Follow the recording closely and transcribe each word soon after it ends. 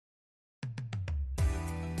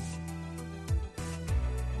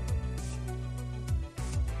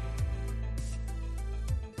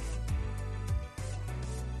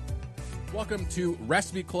Welcome to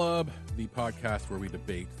Recipe Club, the podcast where we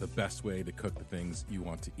debate the best way to cook the things you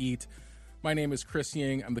want to eat. My name is Chris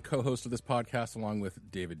Ying. I'm the co-host of this podcast along with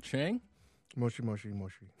David Chang. Moshi, moshi,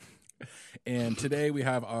 moshi. And today we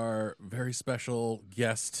have our very special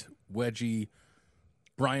guest, Wedgie,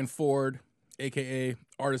 Brian Ford, a.k.a.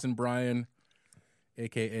 Artisan Brian,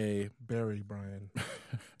 a.k.a. Barry Brian.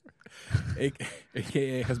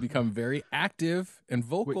 a.k.a. has become very active and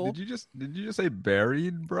vocal. Wait, did you just say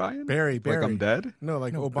buried Brian? Barry. Like I'm dead? No,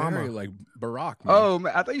 like No, Obama. Barry, like Barack. Man. Oh,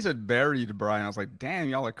 man, I thought you said buried Brian. I was like, damn,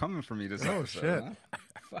 y'all are coming for me this Oh, episode. shit. Huh?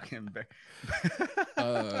 Fucking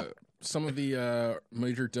Some of the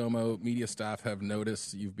Major Domo media staff have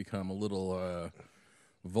noticed you've become a little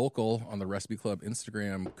vocal on the Recipe Club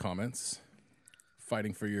Instagram comments,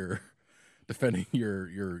 defending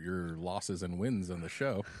your losses and wins on the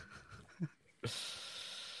show.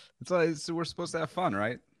 So we're supposed to have fun,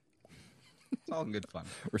 right? It's all in good fun.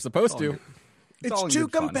 We're supposed to. It's all in too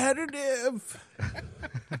good fun. competitive.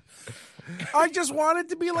 I just want it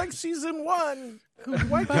to be like season one.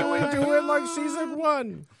 Why can't we do it like season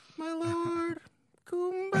one? My lord,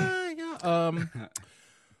 kumbaya.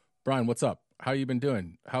 Brian, what's up? How you been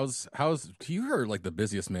doing? How's you are like the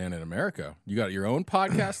busiest man in America. You got your own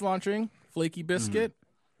podcast launching, Flaky Biscuit.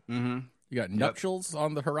 Mm-hmm. You got nuptials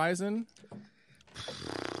on the horizon.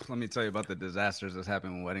 Let me tell you about the disasters that's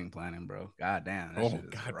happened with wedding planning, bro. God damn. That Oh shit is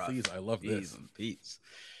God, rough. please! I love this. Jeez and Pete's.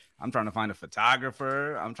 I'm trying to find a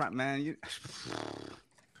photographer.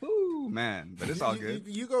 Ooh, man, but it's all good.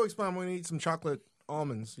 You go explain when you eat some chocolate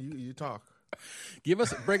almonds. You talk.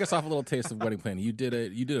 Break us off a little taste of wedding planning. You did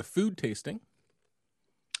a food tasting.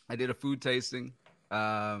 I did a food tasting. We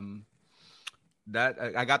got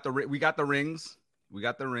the rings. We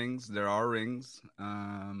got the rings. There are rings.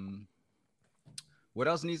 What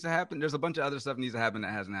else needs to happen? There's a bunch of other stuff needs to happen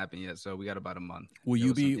that hasn't happened yet. So we got about a month. Will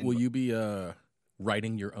you be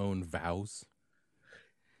writing your own vows?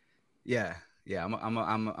 Yeah. I'm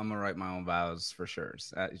gonna write my own vows for sure.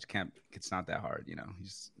 It's not that hard, you know. You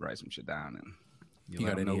just write some shit down and you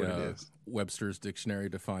got any Webster's Dictionary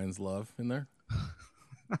defines love in there?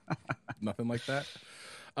 Nothing like that.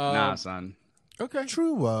 Nah, son. Okay.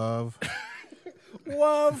 True love.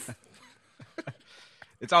 Love.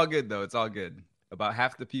 It's all good though. It's all good. About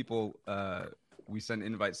half the people we send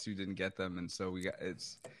invites to didn't get them, and so we got it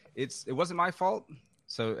wasn't my fault.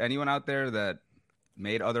 So anyone out there that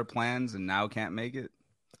made other plans and now can't make it,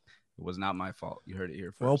 it was not my fault. You heard it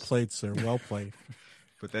here first. Well played, sir. Well played.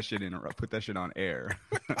 Put that shit on air.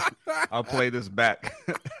 I'll play this back.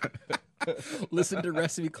 Listen to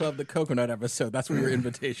Recipe Club, the coconut episode. That's where your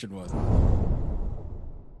invitation was.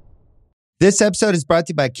 This episode is brought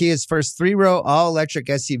to you by Kia's first three-row all-electric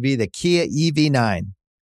SUV, the Kia EV9.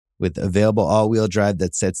 With available all-wheel drive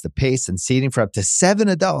that sets the pace and seating for up to 7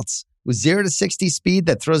 adults. With 0 to 60 speed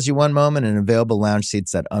that throws you one moment and available lounge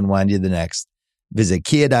seats that unwind you the next. Visit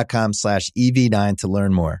kia.com/EV9 to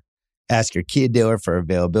learn more. Ask your Kia dealer for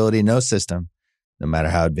availability. No system, no matter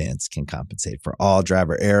how advanced, can compensate for all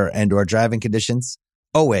driver error and or driving conditions.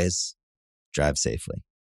 Always drive safely.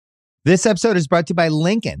 This episode is brought to you by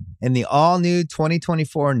Lincoln and the all-new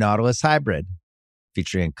 2024 Nautilus Hybrid.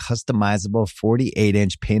 Featuring customizable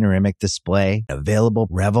 48-inch panoramic display, available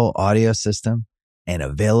Revel audio system, and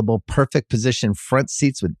available perfect position front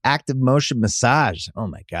seats with active motion massage. Oh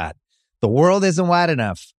my God. The world isn't wide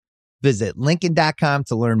enough. Visit Lincoln.com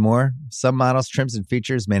to learn more. Some models, trims, and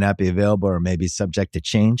features may not be available or may be subject to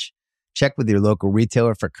change. Check with your local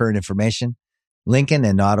retailer for current information. Lincoln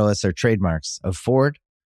and Nautilus are trademarks of Ford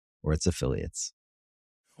or its affiliates.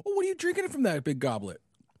 Oh, what are you drinking from that big goblet?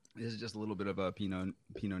 This is just a little bit of a Pinot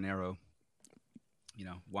Nero, you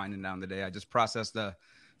know, winding down the day. I just processed a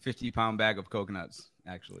 50-pound bag of coconuts,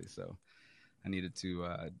 actually, so I needed to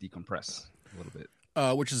decompress a little bit.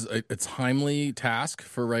 Which is a timely task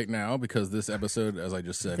for right now because this episode, as I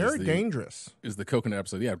just said, Very dangerous. Is the coconut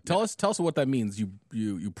episode. Yeah, tell us what that means.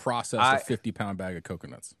 You processed a 50-pound bag of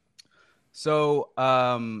coconuts. So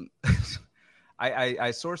I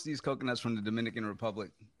sourced these coconuts from the Dominican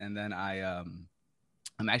Republic, and then I'm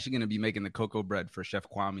actually going to be making the cocoa bread for Chef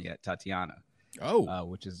Kwame at Tatiana. Oh,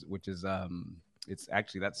 which is it's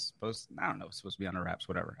actually it's supposed to be on the wraps,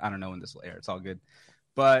 whatever. I don't know when this will air. It's all good.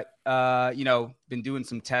 But, been doing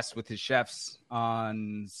some tests with his chefs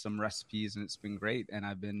on some recipes, and it's been great. And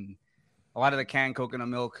a lot of the canned coconut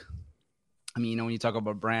milk. I mean, when you talk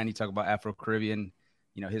about brand, you talk about Afro-Caribbean,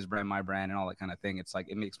 his brand, my brand, and all that kind of thing. It's like,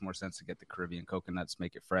 it makes more sense to get the Caribbean coconuts,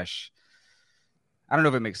 make it fresh. I don't know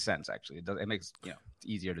if it makes sense, actually. It makes, it's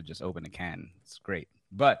easier to just open a can. It's great.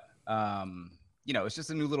 But it's just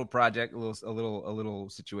a new little project, a little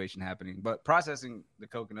situation happening. But processing the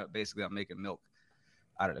coconut, basically, I'm making milk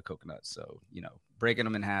out of the coconut. So, breaking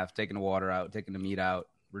them in half, taking the water out, taking the meat out,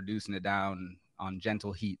 reducing it down on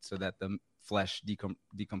gentle heat so that the flesh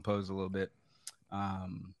decompose a little bit.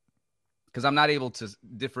 Because I'm not able to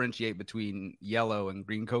differentiate between yellow and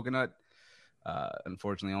green coconut.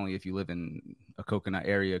 Unfortunately, only if you live in a coconut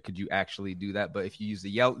area could you actually do that. But if you use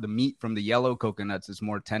the meat from the yellow coconuts, it's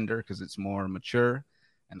more tender because it's more mature,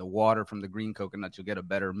 and the water from the green coconuts, you'll get a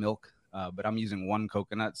better milk. But I'm using one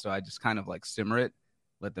coconut, so I just kind of like simmer it,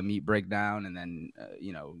 let the meat break down, and then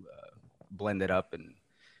blend it up and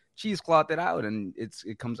cheesecloth it out, and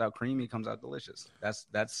it comes out creamy, comes out delicious. That's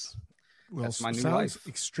my new sounds life.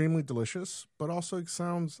 Extremely delicious, but also it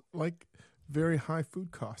sounds like very high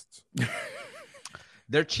food costs.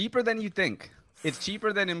 They're cheaper than you think. It's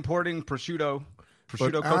cheaper than importing prosciutto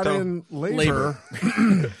But add cotto. in labor.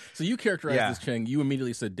 So you characterized this, Cheng. You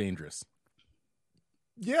immediately said dangerous.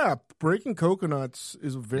 Yeah, breaking coconuts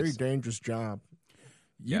is a very dangerous job.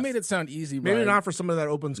 You made it sound easy, Maybe Ryan. not for somebody that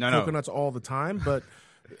opens No. coconuts all the time, but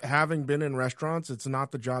having been in restaurants, it's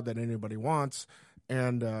not the job that anybody wants.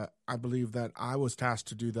 And I believe that I was tasked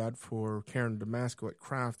to do that for Karen Damasco at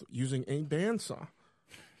Kraft using a bandsaw.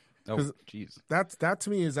 Oh, jeez. That to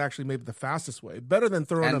me is actually maybe the fastest way. Better than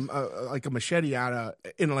throwing a machete at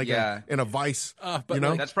in a vise. But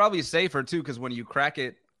that's probably safer too, because when you crack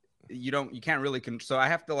it, you can't really. So I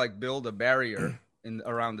have to like build a barrier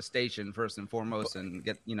around the station first and foremost, and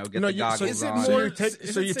get the goggles on.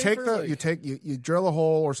 You drill a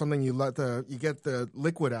hole or something. You get the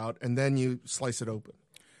liquid out, and then you slice it open.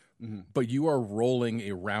 Mm-hmm. But you are rolling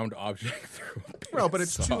a round object through a Well, but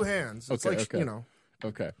it's bandsaw. two hands. It's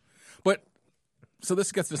Okay. But so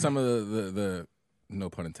this gets to some of the no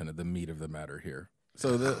pun intended, the meat of the matter here.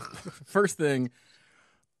 So the first thing,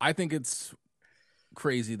 I think it's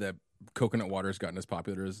crazy that coconut water has gotten as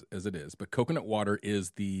popular as it is. But coconut water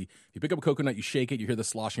is you pick up a coconut, you shake it, you hear the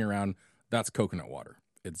sloshing around. That's coconut water.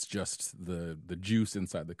 It's just the juice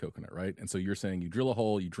inside the coconut, right? And so you're saying you drill a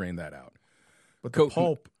hole, you drain that out. But the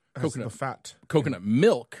pulp has coconut the fat. Coconut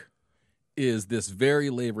milk is this very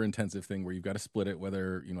labor intensive thing where you've got to split it,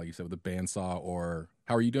 whether, like you said, with a bandsaw or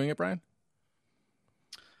how are you doing it, Brian?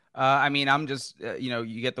 I mean, I'm just,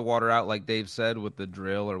 you get the water out, like Dave said, with the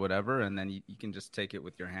drill or whatever, and then you can just take it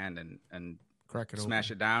with your hand and crack it,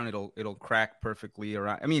 smash it down. It'll crack perfectly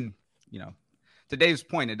around. I mean, to Dave's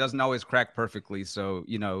point, it doesn't always crack perfectly. So,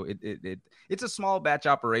 it's a small batch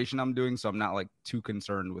operation I'm doing, so I'm not like too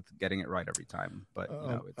concerned with getting it right every time. But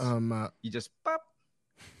you just pop.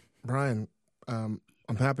 Brian, I'm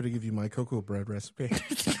happy to give you my cocoa bread recipe.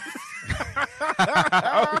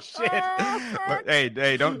 Oh shit! But,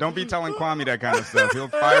 hey, don't be telling Kwame that kind of stuff. He'll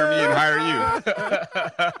fire me and hire you.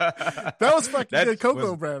 That was fucking good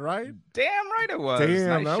cocoa bread, right? Damn right it was.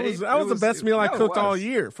 Damn, Nice that was the best meal I cooked all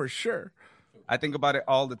year. year for sure. I think about it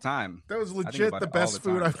all the time. That was legit the best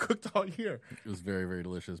food I've cooked all year. It was very, very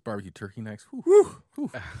delicious. Barbecue turkey necks. Whew.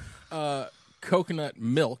 Whew. Coconut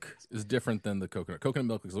milk is different than the coconut. Coconut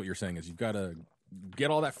milk is what you're saying is you've got to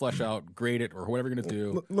get all that flesh out, grate it, or whatever you're going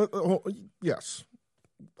to do. Yes.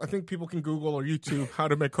 I think people can Google or YouTube how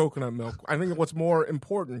to make coconut milk. I think what's more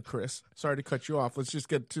important, Chris, sorry to cut you off. Let's just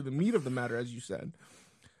get to the meat of the matter, as you said.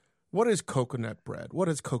 What is coconut bread? What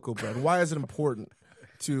is cocoa bread? Why is it important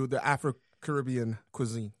to the Afro-Caribbean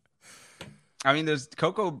cuisine? I mean, there's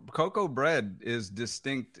cocoa bread is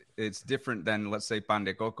distinct. It's different than, let's say, pan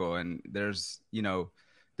de coco. And there's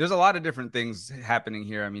a lot of different things happening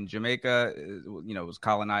here. I mean, Jamaica, was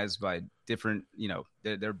colonized by different,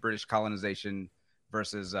 their British colonization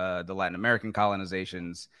versus the Latin American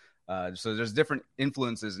colonizations. So there's different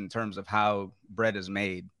influences in terms of how bread is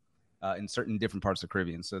made in certain different parts of the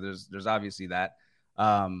Caribbean. So there's obviously that.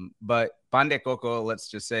 But pan de coco, let's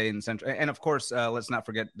just say in Central, and of course, let's not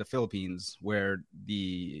forget the Philippines, where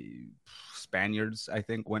the Spaniards, I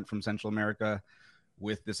think, went from Central America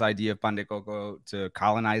with this idea of pan de coco to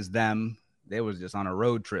colonize them. They was just on a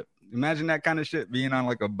road trip. Imagine that kind of shit, being on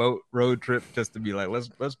like a boat road trip just to be like,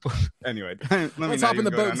 let's put, anyway. Let's hop in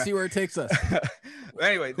the boat and see where it takes us.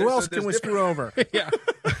 Anyway, who else can we screw over? Yeah.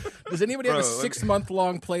 Does anybody have a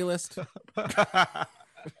 6-month-long playlist?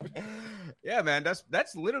 Yeah, man,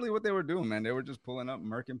 that's literally what they were doing, man. They were just pulling up,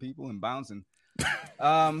 murking people and bouncing.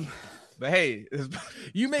 But hey,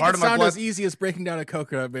 you make it sound as easy as breaking down a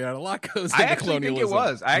coconut, man. A lot goes into colonialism.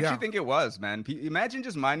 I actually think it was, man. Imagine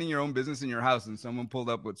just minding your own business in your house and someone pulled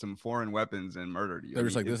up with some foreign weapons and murdered you. They're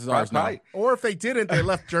just like, this is ours now. Or if they didn't, they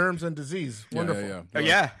left germs and disease. Wonderful.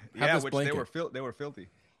 Yeah, Have which blanket. they were filthy.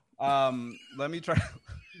 Let me try.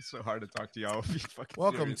 It's so hard to talk to y'all. If you fucking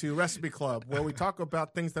Welcome serious. to Recipe Club, where we talk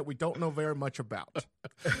about things that we don't know very much about.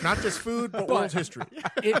 Not just food, but world history.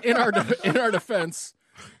 In our defense,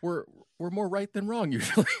 we're more right than wrong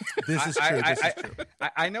usually. This is true. This is true.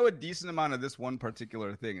 I know a decent amount of this one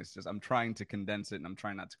particular thing. It's just I'm trying to condense it, and I'm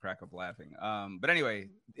trying not to crack up laughing. But anyway,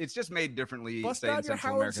 it's just made differently. Bust say in out your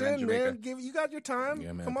Central Howard America and Zinn, Jamaica. man. You got your time.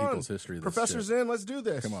 Yeah, man. Come People's on. history. This Professor shit. Zinn, let's do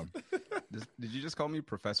this. Come on. Did you just call me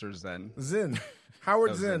Professor Zen? Zinn.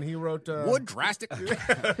 Howard Oh, Zinn. Zinn. He wrote... Would drastically.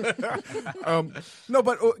 No,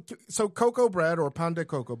 but so cocoa bread or pan de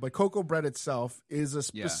coco, but cocoa bread itself is a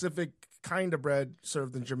specific kind of bread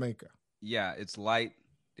served in Jamaica. Yeah, it's light,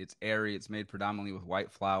 it's airy, it's made predominantly with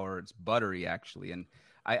white flour, it's buttery actually, and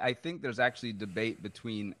I think there's actually debate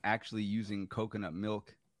between actually using coconut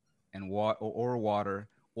milk and water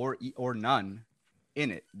or none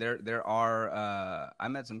in it. There are I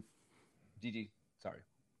met some Gigi. Sorry,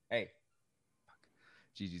 hey,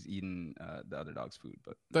 Gigi's eating the other dog's food,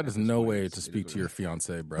 but That is no way to speak to your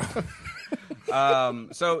fiance, bro.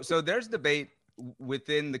 So there's debate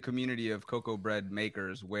within the community of cocoa bread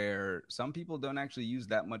makers where some people don't actually use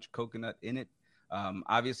that much coconut in it.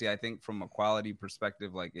 Obviously, I think from a quality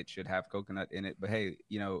perspective, like it should have coconut in it. But hey,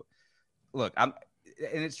 look, and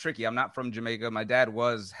it's tricky. I'm not from Jamaica. My dad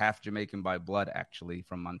was half Jamaican by blood, actually,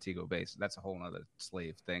 from Montego Bay. So that's a whole nother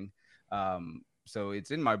slave thing. So it's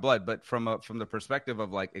in my blood. But from the perspective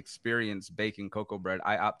of like experience baking cocoa bread,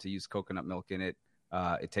 I opt to use coconut milk in it.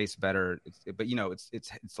 It tastes better, but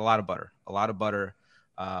it's a lot of butter,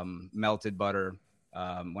 melted butter.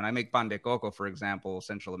 When I make pan de coco, for example,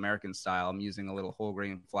 Central American style, I'm using a little whole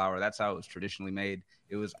grain flour. That's how it was traditionally made.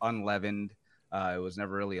 It was unleavened. It was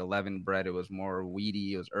never really a leavened bread. It was more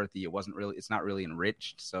weedy. It was earthy. It's not really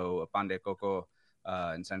enriched. So a pan de coco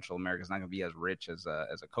in Central America is not going to be as rich as a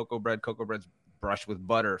cocoa bread. Cocoa bread's brushed with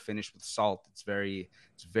butter, finished with salt. It's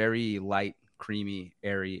very light, creamy,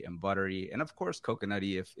 airy, and buttery, and of course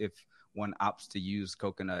coconutty if one opts to use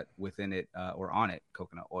coconut within it or on it,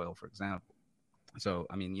 coconut oil, for example. So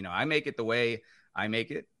I mean, I make it the way I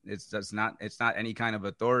make it. It's not any kind of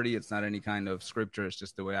authority. It's not any kind of scripture. It's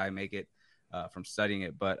just the way I make it from studying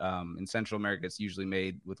it. But in Central America, it's usually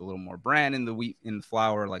made with a little more bran in the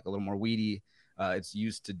flour, like a little more weedy. It's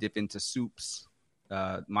used to dip into soups.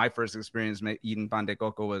 My first experience eating pan de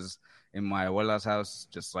coco was in my abuela's house,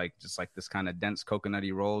 just like this kind of dense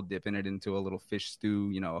coconutty roll, dipping it into a little fish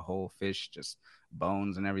stew, a whole fish, just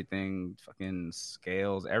bones and everything, fucking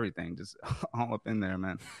scales, everything, just all up in there,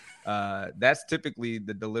 man. That's typically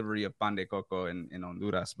the delivery of pan de coco in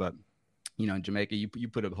Honduras. But, in Jamaica, you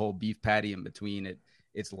put a whole beef patty in between it.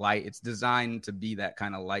 It's light. It's designed to be that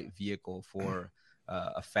kind of light vehicle for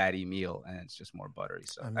a fatty meal, and it's just more buttery.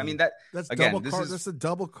 So I mean that's again, double carb. That's a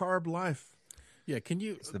double carb life. Yeah, can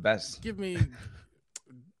you? It's the best. Give me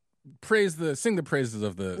sing the praises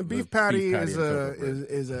of the beef patty and cocoa bread.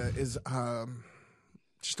 is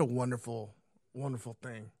just a wonderful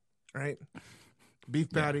thing, right? Beef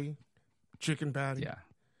patty, chicken patty. Yeah.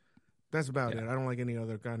 That's about it. I don't like any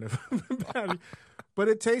other kind of patty, but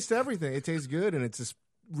it tastes everything. It tastes good, and it's this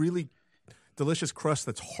really delicious crust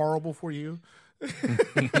that's horrible for you.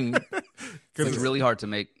 It's really hard to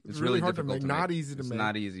make. It's really hard difficult to make. Not easy to it's make.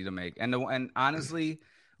 not easy to make. And honestly,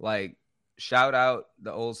 like, shout out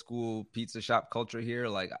the old school pizza shop culture here.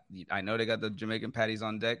 Like, I know they got the Jamaican patties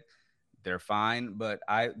on deck. They're fine, but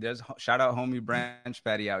there's shout out homie Branch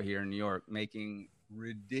Patty out here in New York making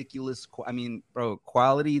ridiculous.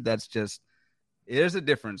 Quality. That's just. There's a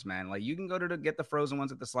difference, man. Like, you can go to get the frozen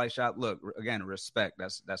ones at the slice shop. Look, again, respect.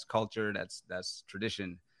 That's culture. That's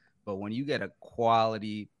tradition. But when you get a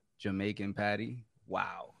quality Jamaican patty,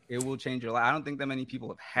 wow, it will change your life. I don't think that many people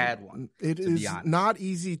have had one. It is not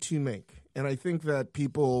easy to make. And I think that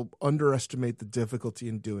people underestimate the difficulty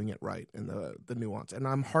in doing it right and the nuance. And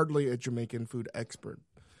I'm hardly a Jamaican food expert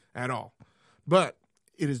at all. But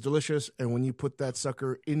it is delicious. And when you put that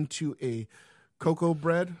sucker into a cocoa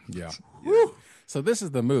bread. Yeah. Whew, So this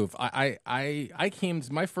is the move. I came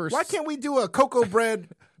to my first. why can't we do a cocoa bread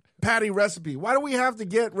patty recipe? Why do we have to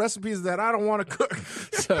get recipes that I don't want to cook?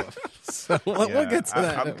 So we'll get to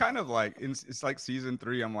that. I'm kind of like, it's like season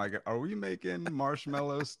 3. I'm like, are we making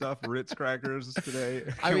marshmallow stuffed Ritz crackers today?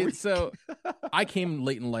 I mean, so I came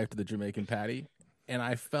late in life to the Jamaican patty, and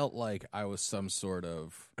I felt like I was some sort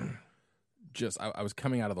of I was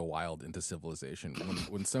coming out of the wild into civilization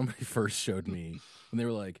when somebody first showed me, when they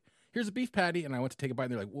were like, here's a beef patty, and I went to take a bite,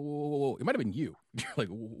 and they're like, whoa, it might have been you. You're like,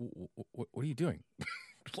 what are you doing?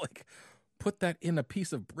 Like, put that in a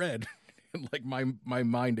piece of bread. And like my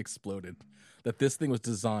mind exploded that this thing was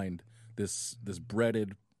designed, this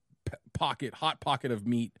breaded hot pocket of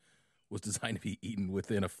meat was designed to be eaten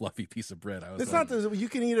within a fluffy piece of bread. I was It's like, not you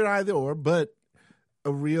can eat it either or, but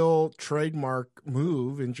a real trademark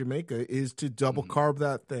move in Jamaica is to double carb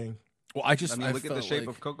that thing. well, I just I mean, look at the felt shape like-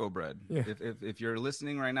 of cocoa bread. Yeah. If you're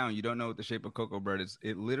listening right now and you don't know what the shape of cocoa bread is,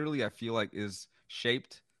 it literally I feel like is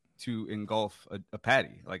shaped to engulf a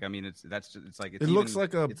patty. Like I mean, it's looks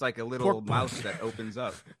like a it's like a little pork mouse that opens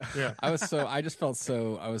up. Yeah. I just felt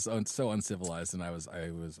so so uncivilized, and I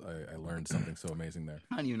learned something so amazing there.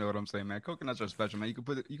 I don't even know what I'm saying, man. Coconuts are special, man. You can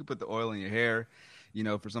put the oil in your hair. You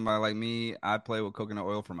know, for somebody like me, I play with coconut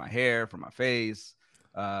oil for my hair, for my face.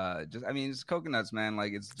 It's coconuts, man.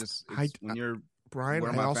 Like when you're Brian,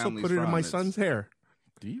 where I my also family's put it in from, my it's- son's hair.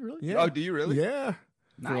 Do you really? Yeah. Oh, do you really? Yeah.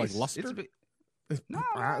 For, like, Nice. luster? It's a bit- No,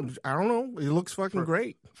 No. I don't know. It looks fucking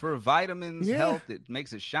great. for vitamins, Yeah. health, it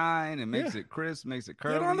makes it shine, it makes it crisp, makes it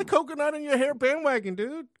curly. Get on the coconut in your hair bandwagon,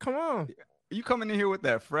 dude. Come on. You coming in here with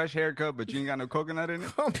that fresh haircut, but you ain't got no coconut in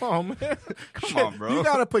it, Come on, man. Come on, bro. You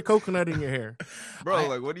got to put coconut in your hair. bro.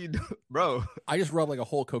 Like, what do you do, bro? I just rubbed like a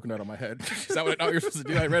whole coconut on my head. Is that what you're supposed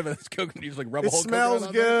to do? I read about this coconut. You just like rub a It whole smells coconut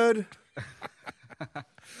on there? good.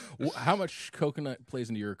 How much coconut plays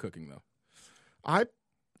into your cooking, though?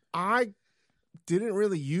 I didn't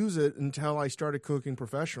really use it until I started cooking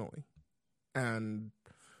professionally and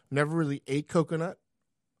never really ate coconut.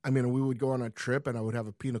 I mean, we would go on a trip and I would have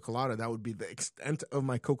a pina colada. That would be the extent of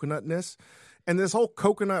my coconutness. And this whole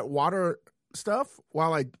coconut water stuff,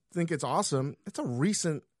 while I think it's awesome, it's a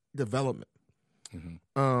recent development.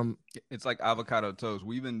 It's like avocado toast.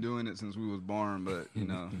 We've been doing it since we was born, but you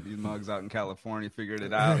know, these mugs out in California figured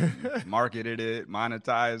it out, marketed it,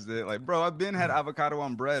 monetized it. Like, bro, I've been had avocado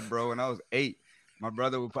on bread, bro. When I was 8, my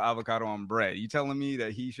brother would put avocado on bread. You telling me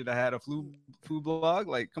that he should have had a food blog?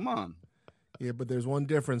 Like, come on. Yeah, but there's one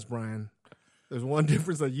difference, Brian. There's one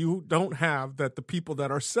difference that you don't have that the people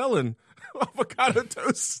that are selling avocado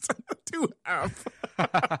toast do have.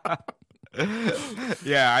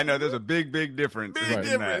 Yeah, I know. There's a big difference. Big in that.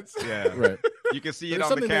 difference. Yeah, Right. You can see it There's on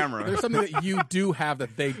the something camera. there's something that you do have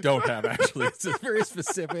that they don't have, actually. It's a very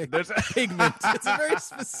specific pigment. It's a very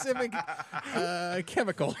specific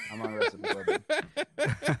chemical. I'm on recipe.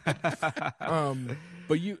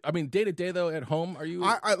 But day to day, though, at home, are you...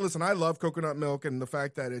 I listen, I love coconut milk and the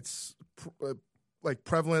fact that it's like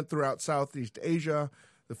prevalent throughout Southeast Asia,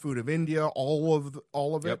 the food of India, all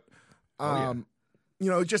of Yep. it. You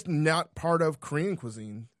know, just not part of Korean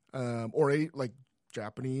cuisine or like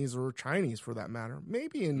Japanese or Chinese for that matter.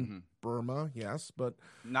 Maybe in Burma, yes, but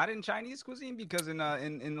Not in Chinese cuisine because in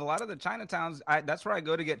a lot of the Chinatowns, that's where I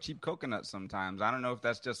go to get cheap coconuts sometimes. I don't know if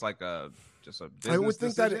that's just like a business I would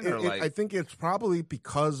think that decision or like I think it's probably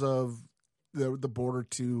because of the border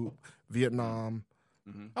to Vietnam.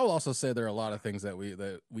 I will also say there are a lot of things that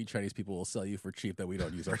we Chinese people will sell you for cheap that we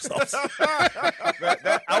don't use ourselves.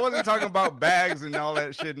 I wasn't talking about bags and all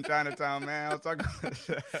that shit in Chinatown, man. I was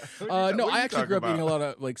talking. No, I actually grew up eating a lot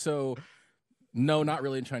of no, not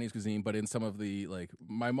really in Chinese cuisine, but in some of the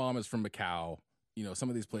my mom is from Macau. You know, some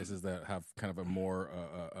of these places that have kind of a more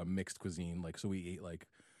a mixed cuisine. Like, so we ate like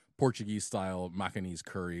Portuguese style Macanese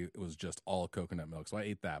curry. It was just all coconut milk, so I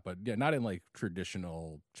ate that. But yeah, not in like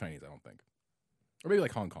traditional Chinese. I don't think, or maybe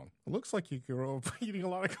like Hong Kong. It looks like you grew up eating a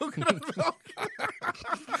lot of coconut milk.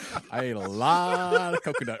 I ate a lot of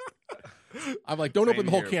coconut. I'm like, don't open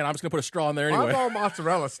the whole here. can. I'm just gonna put a straw in there anyway. I'm all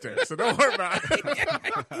mozzarella sticks, so don't worry about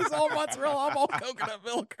it. He's all mozzarella. I'm all coconut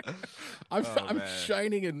milk. I'm man.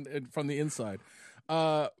 shining and from the inside.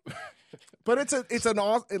 But it's an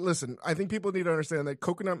awesome. Listen, I think people need to understand that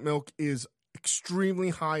coconut milk is extremely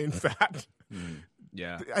high in fat.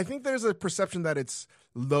 Yeah. I think there's a perception that it's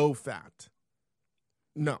low fat.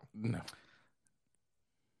 No,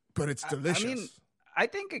 but it's delicious. I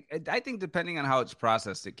mean, I think depending on how it's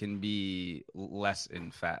processed, it can be less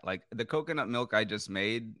in fat. Like the coconut milk I just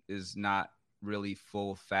made is not really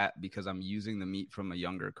full fat because I'm using the meat from a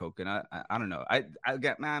younger coconut. I don't know.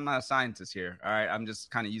 I'm not a scientist here. All right. I'm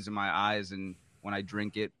just kind of using my eyes, and when I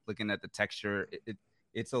drink it, looking at the texture,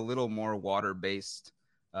 it's a little more water based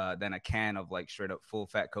than a can of like straight up full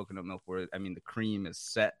fat coconut milk where, I mean, the cream is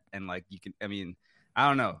set and like you can, I mean, I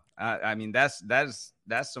don't know. I mean, that's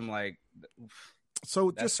some like,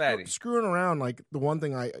 so that's just fatty. screwing around. Like the one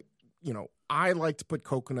thing I like to put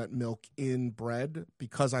coconut milk in bread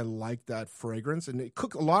because I like that fragrance, and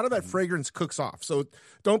a lot of that fragrance cooks off. So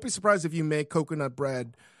don't be surprised if you make coconut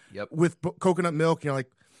bread with coconut milk and you're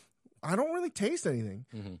like, I don't really taste anything.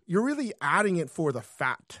 You're really adding it for the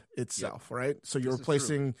fat itself, right? So you're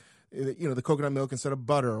replacing, the coconut milk instead of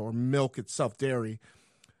butter or milk itself, dairy.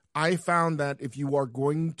 I found that if you are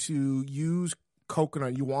going to use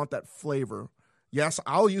coconut, you want that flavor. yes,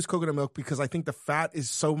 I'll use coconut milk because I think the fat is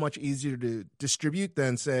so much easier to distribute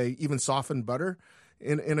than, say, even softened butter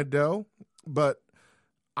in a dough. But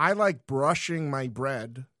I like brushing my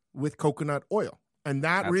bread with coconut oil, and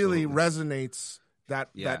that really resonates.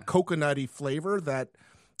 That coconutty flavor that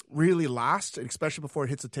really lasts, especially before it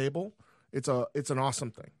hits the table. It's an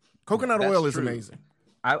awesome thing. Coconut oil is amazing.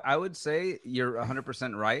 I would say you're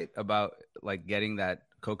 100% right about like getting that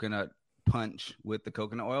coconut punch with the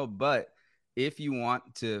coconut oil, but if you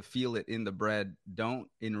want to feel it in the bread, don't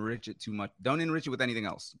enrich it too much. Don't enrich it with anything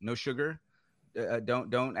else. No sugar.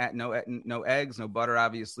 Don't add no eggs, no butter,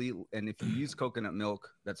 obviously. And if you use coconut milk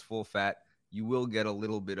that's full fat, you will get a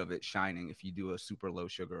little bit of it shining if you do a super low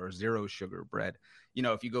sugar or zero sugar bread. You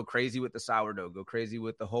know, if you go crazy with the sourdough, go crazy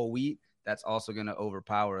with the whole wheat, that's also going to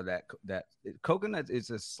overpower that coconut is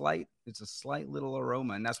a slight little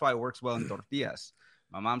aroma, and that's why it works well in tortillas.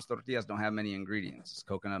 My mom's tortillas don't have many ingredients. It's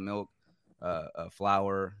coconut milk,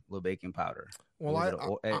 flour, a little baking powder. Well,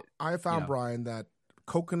 I found, Brian, that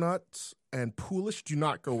coconuts and Polish do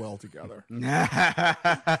not go well together.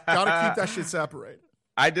 Gotta keep that shit separated.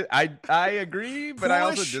 I agree, but I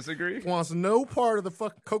also disagree. Wants no part of the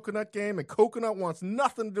fucking coconut game, and coconut wants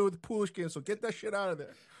nothing to do with the Polish game. So get that shit out of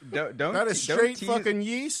there. That is straight fucking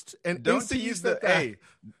yeast, and don't tease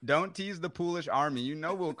don't tease the Polish army. You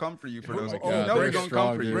know we'll come for you for those. God, no, we're gonna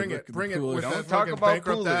come for you. Bring it with Don't that talk fucking about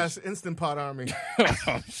bankrupt Polish. ass Instant Pot army.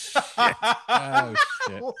 Oh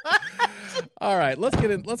shit! All right, let's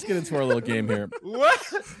get into our little game here. What?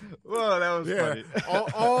 Whoa, that was funny.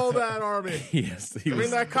 all that army. Yes, Bring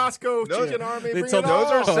that Costco chicken army. Bring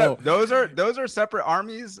it Those are separate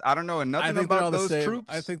armies. I don't know nothing about those troops.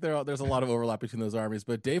 I think there's a lot of overlap between those armies.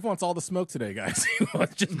 But Dave wants all the smoke today, guys. He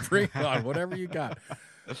wants just bring it on whatever you got.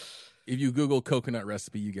 If you Google coconut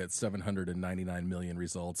recipe, you get 799 million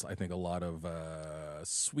results. I think a lot of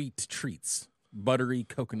sweet treats, buttery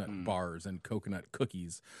coconut bars and coconut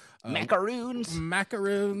cookies, Macaroons.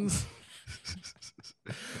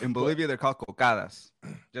 In Bolivia, they're called cocadas.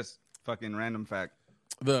 Just fucking random fact.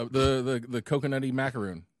 The coconutty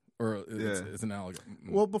macaroon, or it's an alligator.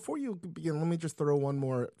 Well, before you begin, let me just throw one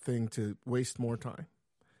more thing to waste more time.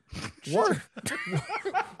 What?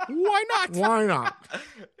 Why not? Why not?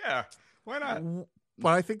 Yeah, why not? But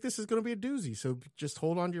I think this is going to be a doozy, so just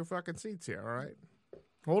hold on to your fucking seats here, all right?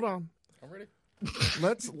 Hold on. I'm ready.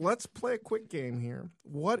 Let's play a quick game here.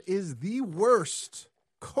 What is the worst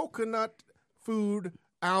coconut food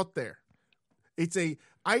out there? It's a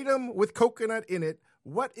item with coconut in it.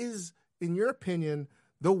 What is, in your opinion,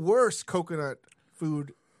 the worst coconut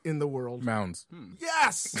food in the world? Mounds.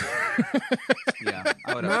 Yes. Yeah,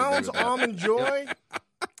 Mounds Almond Joy.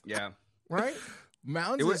 Yeah, right.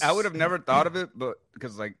 Mounds. I would have never thought of it, but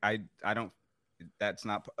because like I don't. That's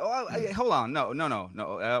not. Oh, hold on. No.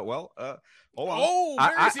 Hold on. Oh,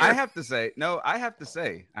 I have to say. No, I have to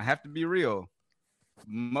say. I have to be real.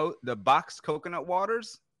 The box coconut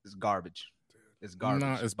waters is garbage. It's garbage.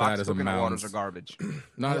 Not as box bad as a coconut Mounds. waters are garbage.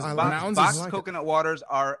 Not as Mounds box is like coconut waters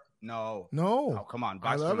are no. No. Oh, come on. I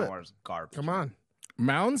Box love coconut it. waters garbage. Come on.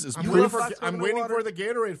 Mounds is I'm proof. waiting for the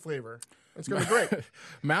Gatorade flavor. It's going to be great.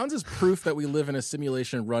 Mounds is proof that we live in a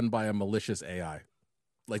simulation run by a malicious AI.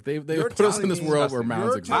 Like they've You're put us in telling this me- world where you're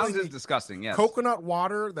Mounds exist. telling Mounds is disgusting. Yes. Coconut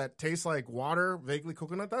water that tastes like water, vaguely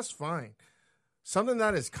coconut, that's fine. Something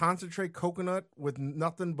that is concentrate coconut with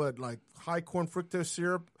nothing but like high corn fructose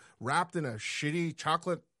syrup wrapped in a shitty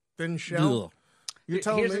chocolate thin shell. Ugh. You're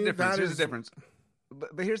telling Here's me the difference. that Here's is the difference.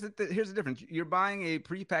 But here's the difference. You're buying a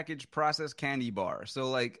prepackaged processed candy bar, so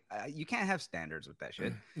like you can't have standards with that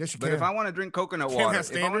shit. Yes, you But can. if I want to drink coconut Can't water, have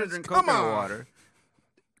if I want to standards? drink Come coconut on. water,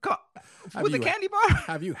 Have with a you- candy bar.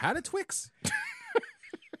 Have you had a Twix?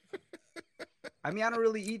 I mean, I don't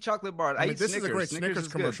really eat chocolate bars. I eat this Snickers. is a great Snickers Snickers is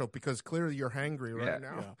good. commercial because clearly you're hangry right Yeah.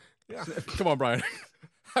 now. Yeah. Come on, Brian.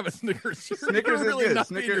 Have a Snickers. You're Snickers is really good. not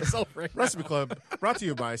being Snickers. yourself right now. Recipe Club brought to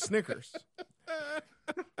you by Snickers.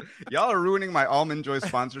 Y'all are ruining my Almond Joy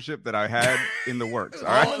sponsorship that I had in the works. All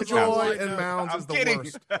right? Almond Joy Joy and and Mounds I'm is the kidding.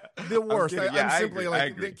 worst. The worst. kidding. I'm Yeah, I simply agree. I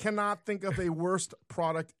like agree. they cannot think of a worst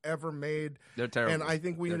product ever made. They're terrible. And I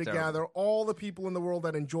think we They're need to terrible. gather all the people in the world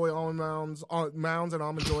that enjoy almond mounds and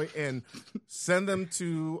Almond Joy and send them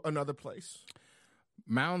to another place.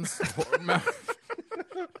 Mounds.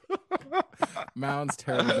 Mounds,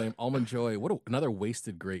 terrible name. Almond Joy. Another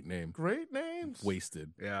wasted great name. Great names.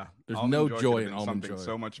 Wasted. Yeah. There's Almond no Joy joy could've in been Almond something Joy.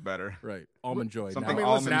 so much better. Right. Almond Joy. Something Now,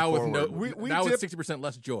 almond now with no, forward. We now dip- with 60%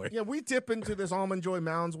 less joy. Yeah, we dip into this Almond Joy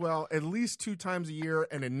Mounds well at least 2 times a year,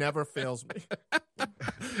 and it never fails me.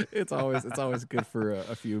 It's always good for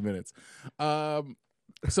a few minutes.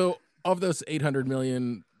 So of those 800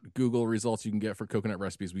 million Google results you can get for coconut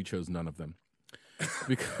recipes, we chose none of them.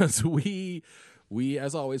 because we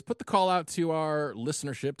as always put the call out to our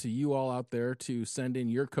listenership, to you all out there, to send in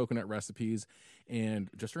your coconut recipes. And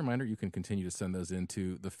just a reminder, you can continue to send those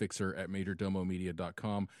into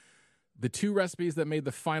thefixer@majordomomedia.com. The 2 recipes that made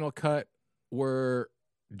the final cut were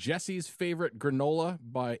Jesse's favorite granola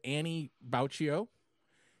by Annie Bauchio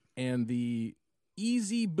and the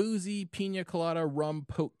Easy Boozy Pina Colada Rum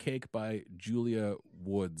Poke Cake by Julia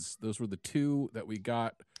Woods. Those were the 2 that we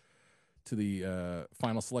got to the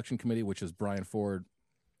final selection committee, which is Brian Ford.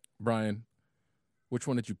 Brian, which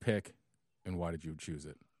one did you pick, and why did you choose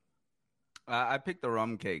it? I picked the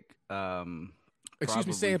rum cake. Excuse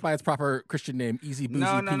me, say it by its proper Christian name: Easy Boozy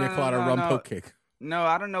Pina Colada Rum Poke Cake. No,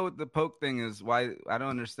 I don't know what the poke thing is. Why? I don't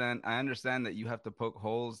understand. I understand that you have to poke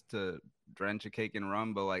holes to drench a cake in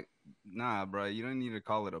rum, but like, nah, bro, you don't need to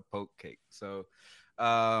call it a poke cake. So,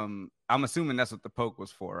 I'm assuming that's what the poke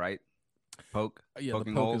was for, right? Poke. Yeah,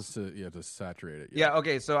 poking the poke holes. is to saturate it. Yeah.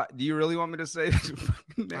 Okay. So, do you really want me to say?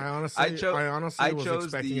 I honestly was chose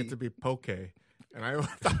expecting it to be poke, and I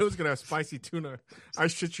thought it was gonna have spicy tuna. I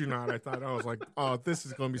shit you not. I was like, oh, this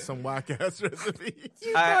is gonna be some whack ass recipe.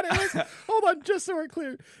 You thought it was. Hold on, just so we're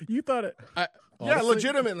clear. You thought it. Yeah,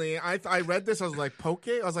 legitimately. I read this. I was like, poke.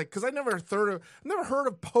 I was like, because I never heard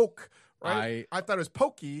of poke. Right? I thought it was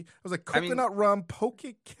pokey. I was like, coconut rum poke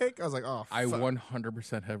cake. I was like, oh, fuck. I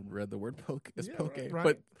 100% have read the word poke as poke,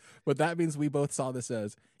 right. but that means we both saw this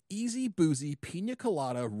as Easy Boozy Pina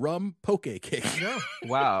Colada Rum Poke Cake. Yeah.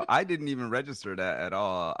 Wow, I didn't even register that at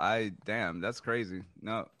all. Damn, that's crazy.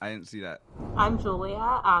 No, I didn't see that. I'm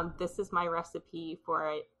Julia. This is my recipe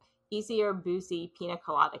for an easier boozy pina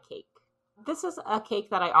colada cake. This is a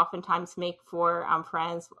cake that I oftentimes make for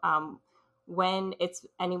friends. When it's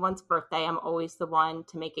anyone's birthday, I'm always the one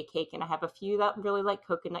to make a cake. And I have a few that really like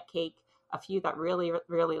coconut cake, a few that really,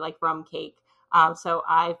 really like rum cake. So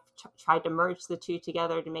I've tried to merge the 2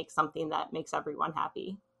 together to make something that makes everyone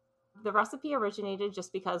happy. The recipe originated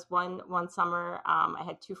just because one summer I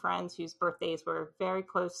had 2 friends whose birthdays were very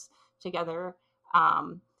close together.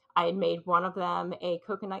 I had made one of them a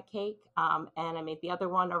coconut cake, and I made the other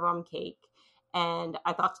one a rum cake. And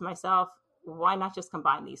I thought to myself, why not just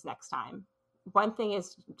combine these next time? One thing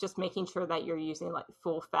is just making sure that you're using like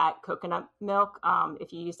full fat coconut milk.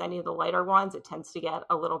 If you use any of the lighter ones, it tends to get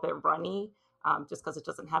a little bit runny, just because it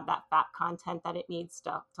doesn't have that fat content that it needs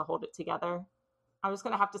to hold it together. I'm just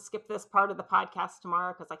going to have to skip this part of the podcast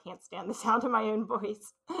tomorrow because I can't stand the sound of my own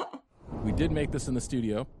voice. We did make this in the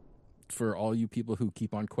studio. For all you people who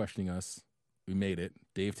keep on questioning us, we made it.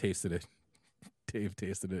 Dave tasted it. Dave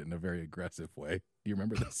tasted it in a very aggressive way. Do you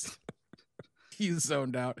remember this? He's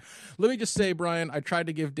zoned out. Let me just say, Brian, I tried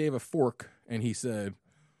to give Dave a fork, and he said,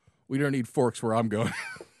 "We don't need forks where I'm going."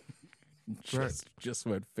 just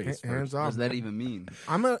went face first. Hands off. What does that even mean?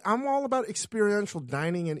 I'm all about experiential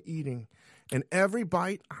dining and eating. And every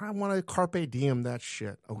bite, I want to carpe diem that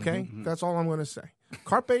shit. Okay, That's all I'm going to say.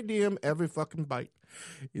 Carpe diem every fucking bite.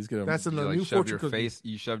 He's gonna. That's in the new shoved fortune your cookie. face.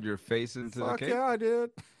 You shoved your face into Fuck the cake. Yeah, I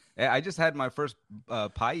did. I just had my first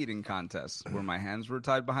pie eating contest where my hands were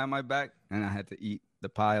tied behind my back and I had to eat the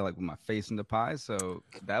pie like with my face in the pie. So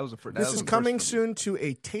that was a first. This is coming soon to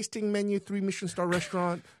a tasting menu 3 Michelin star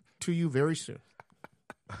restaurant to you very soon.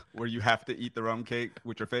 Where you have to eat the rum cake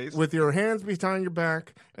with your face? With your hands behind your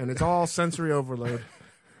back, and it's all sensory overload.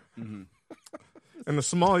 Mm-hmm. And the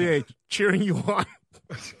sommelier cheering you on.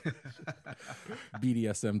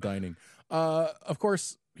 BDSM dining. Of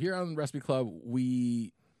course, here on Recipe Club,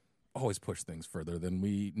 we always push things further than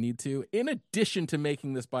we need to. In addition to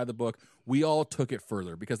making this by the book, we all took it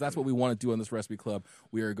further because that's what we want to do on this Recipe Club.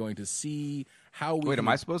 We are going to see how we... Wait, am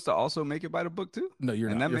I supposed to also make it by the book too? No, you're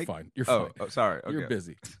not. You're fine. You're fine. Oh, sorry. Okay. You're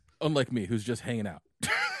busy. Unlike me, who's just hanging out.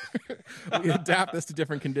 We adapt this to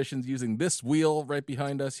different conditions using this wheel right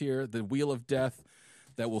behind us here, the Wheel of Death,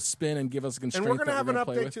 that will spin and give us a constraint. And we're going to have an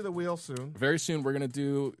play update with. to the wheel soon. Very soon, we're going to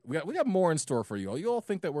do... We got more in store for you all. You all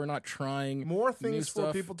think that we're not trying more new things for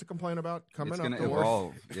stuff. people to complain about coming It's up. going to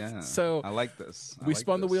evolve. Yeah. So I like this. We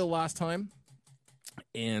spun the wheel last time,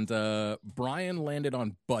 and Brian landed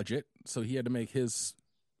on budget, so he had to make his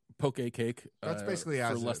poke cake. That's basically for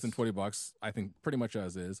as less is. than $20. I think pretty much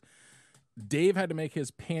as is. Dave had to make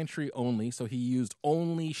his pantry only, so he used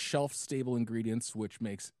only shelf-stable ingredients, which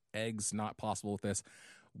makes eggs not possible with this.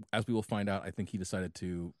 As we will find out, I think he decided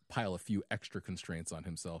to pile a few extra constraints on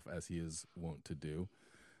himself, as he is wont to do.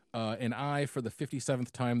 And I, for the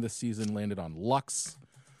 57th time this season, landed on Lux,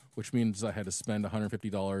 which means I had to spend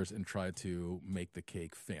 $150 and try to make the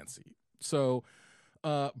cake fancy. So,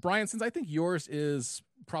 Brian, since I think yours is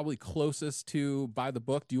probably closest to by the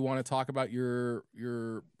book, do you want to talk about your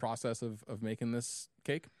process of making this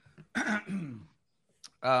cake?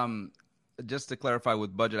 Just to clarify,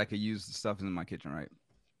 with budget, I could use the stuff in my kitchen, right?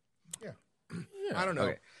 Yeah. I don't know.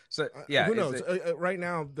 Okay. So yeah, who knows? Right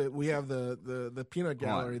now, we have the peanut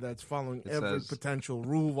gallery that's following every says- potential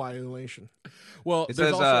rule violation. Well, It there's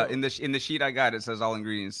says also, in the sheet I got, it says all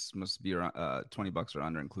ingredients must be around $20 or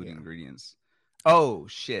under, including ingredients. Oh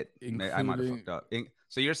shit! I might have Including- fucked up.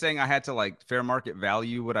 So you're saying I had to like fair market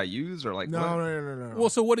value what I use, or like what? No. Well,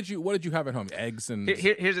 so what did you have at home? Eggs and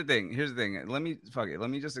Here's the thing. Let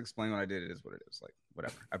me just explain what I did. It is what it is. Like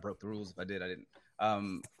whatever. I broke the rules. If I did, I didn't.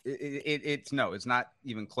 It's not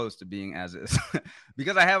even close to being as is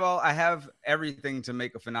because I have everything to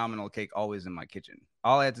make a phenomenal cake always in my kitchen.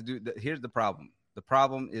 All I had to do. Here's the problem. The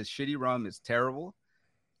problem is shitty rum is terrible.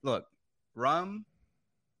 Look, rum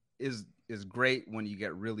is great when you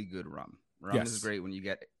get really good rum. Rum Yes. is great when you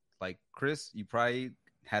get, like, Chris, you probably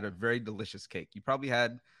had a very delicious cake. You probably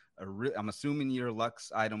had I'm assuming your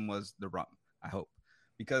Lux item was the rum. I hope,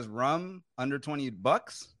 because rum under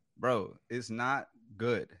 $20, bro, is not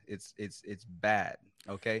good. It's bad.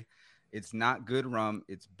 Okay, it's not good rum.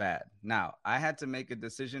 It's bad. Now I had to make a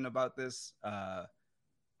decision about this. I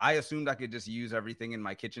assumed I could just use everything in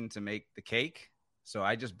my kitchen to make the cake, so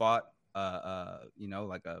I just bought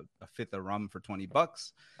like a fifth of rum for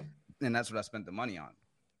 $20, and that's what I spent the money on.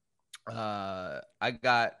 I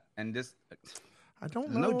don't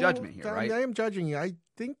There's no judgment here, right? I am judging you. I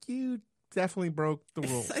think you definitely broke the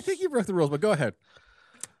rules. I think you broke the rules, but go ahead.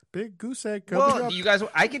 Big goose egg. Cover Well, up. you guys,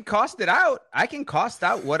 I can cost it out. I can cost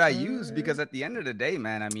out what I use because at the end of the day,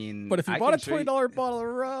 man, I mean, But if you I bought a can show you- $20 bottle of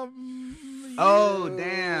rum, Oh, you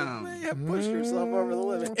damn. may have pushed yourself over the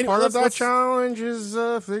limit. Anyway, Part of that let's- challenge is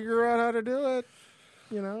figure out how to do it.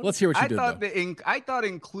 You know. Let's hear what you I did. thought though. I thought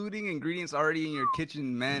including ingredients already in your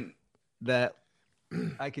kitchen meant that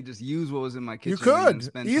I could just use what was in my kitchen. You and then could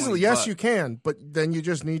spend easily. $20. Yes, you can. But then you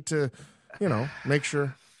just need to, make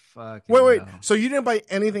sure. Fucking Wait. hell. So you didn't buy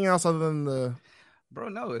anything else other than the? Bro,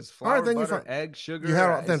 no, it's All right, flour, then you're butter, fine. egg, sugar. You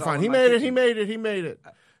had it's then all fine. in He my made it. kitchen. He made it.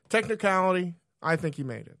 Technicality. I think he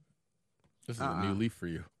made it. This is a new leaf for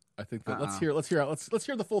you. I think that let's hear the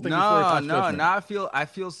full thing before I No, talk no. judgment. Now I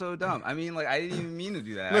feel so dumb. I mean, like, I didn't even mean to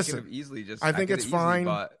do that. Listen, I could have easily just. I think could it's have easily fine.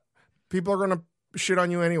 bought- People are gonna shit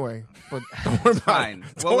on you anyway. But don't worry about Fine. it.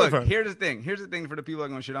 Well, Don't worry look, about it. here's the thing. Here's the thing for the people that are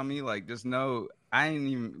gonna shit on me. Like, just know I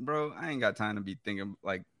ain't got time to be thinking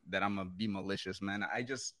like that. I'm gonna be malicious, man. I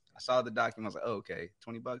saw the document. I was like, oh, okay,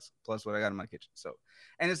 $20 plus what I got in my kitchen. So,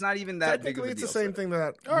 and it's not even that big of Technically, a it's deal. the same So- thing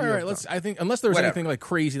that. All we right, have let's. done. I think unless there's Whatever. anything like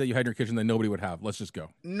crazy that you had in your kitchen that nobody would have, let's just go.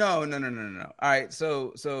 No. All right,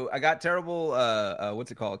 so I got terrible.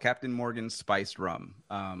 What's it called? Captain Morgan spiced rum.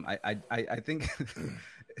 I think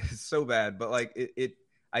it's so bad, but like it.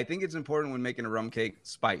 I think it's important when making a rum cake,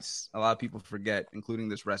 spice. A lot of people forget, including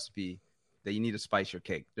this recipe, that you need to spice your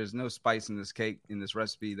cake. There's no spice in this cake, in this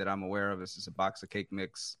recipe that I'm aware of. It's just a box of cake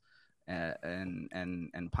mix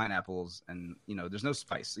and pineapples, and there's no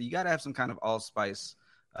spice. So you got to have some kind of allspice,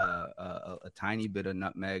 a tiny bit of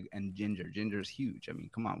nutmeg and ginger. Ginger is huge. I mean,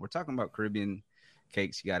 come on, we're talking about Caribbean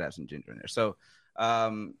cakes. You got to have some ginger in there. So I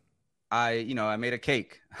made a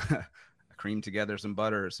cake. I creamed together some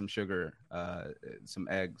butter, some sugar, some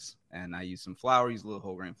eggs, and I used some flour. Use a little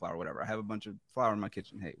whole grain flour, whatever. I have a bunch of flour in my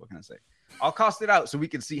kitchen. Hey, what can I say? I'll cost it out so we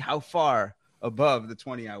can see how far above the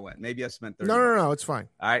 20 I went. Maybe I spent 30. No, it's fine.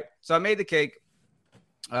 All right. So I made the cake.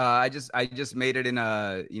 I just made it in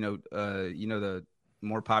the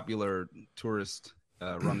more popular tourist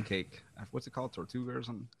rum cake. What's it called? Tortuga or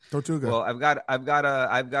something? Tortuga. Well, I've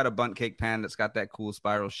got a bundt cake pan that's got that cool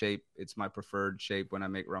spiral shape. It's my preferred shape when I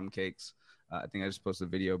make rum cakes. I think I just posted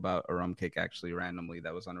a video about a rum cake actually randomly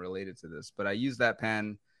that was unrelated to this, but I use that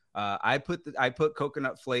pan. I put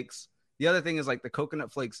coconut flakes. The other thing is like the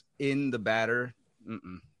coconut flakes in the batter.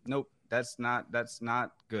 Nope, that's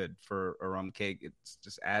not good for a rum cake. It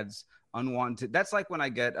just adds unwanted. That's like when I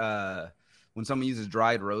get when someone uses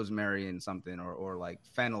dried rosemary in something, or like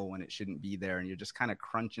fennel when it shouldn't be there, and you're just kind of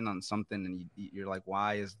crunching on something, and you're like,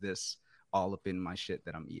 why is this all up in my shit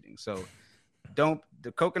that I'm eating? So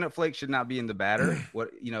the coconut flake should not be in the batter.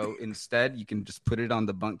 Instead you can just put it on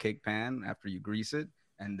the bundt cake pan after you grease it,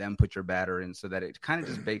 and then put your batter in so that it kind of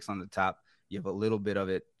just bakes on the top. You have a little bit of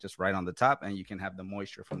it just right on the top, and you can have the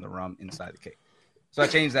moisture from the rum inside the cake. So I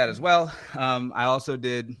changed that as well. I also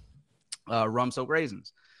did rum soaked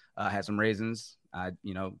raisins. I had some raisins. I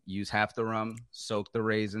use half the rum, soak the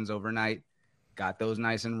raisins overnight, got those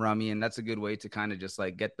nice and rummy, and that's a good way to kind of just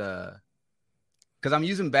like get because I'm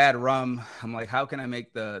using bad rum. I'm like, how can I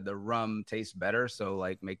make the rum taste better? So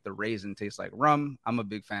like make the raisin taste like rum. I'm a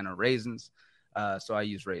big fan of raisins. So I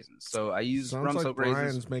use raisins. So I use Sounds rum like soaked Brian's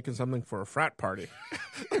raisins. making something for a frat party.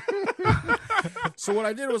 So what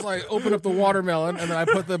I did was I opened up the watermelon and then I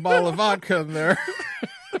put the bottle of vodka in there.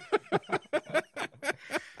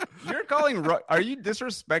 You're calling. Are you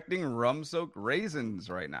disrespecting rum-soaked raisins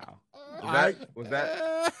right now? Was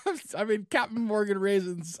that I mean, Captain Morgan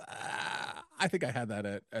raisins. I think I had that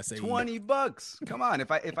at SAE. $20? Come on.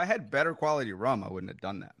 If I had better quality rum, I wouldn't have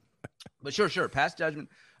done that. But sure. Pass judgment.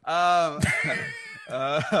 I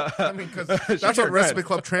mean, because that's what Recipe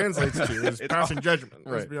Club translates to is passing judgment.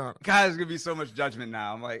 Let's be honest. God, there's gonna be so much judgment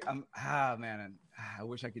now. Man. I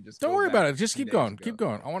wish I could just. Don't worry about it. Just keep going. Keep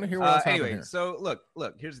going. I want to hear what's happening here. So look.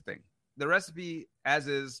 Here's the thing. The recipe as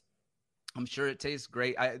is. I'm sure it tastes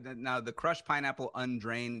great. Now the crushed pineapple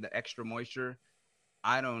undrained, the extra moisture.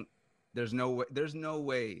 There's no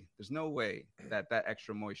way that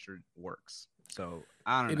extra moisture works. So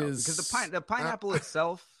I don't know because the pineapple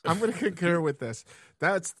itself. I'm going to concur with this.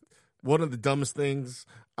 That's one of the dumbest things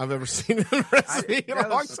I've ever seen in a recipe in a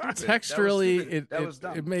long time. Texturally,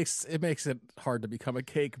 it makes it hard to become a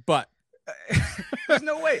cake, but there's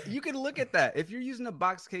no way you can look at that if you're using a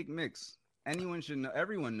box cake mix. Anyone should know.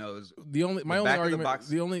 Everyone knows. The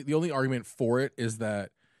only argument for it is that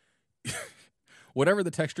whatever the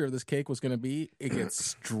texture of this cake was going to be, it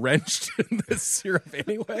gets drenched in this syrup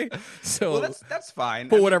anyway. So that's fine.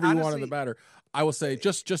 Put whatever you want in the batter. I will say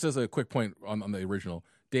just as a quick point on the original,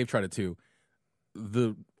 Dave tried it too.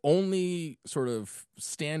 The only sort of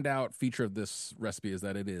standout feature of this recipe is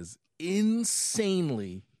that it is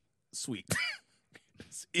insanely sweet.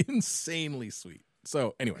 It's insanely sweet.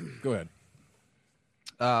 So anyway, go ahead.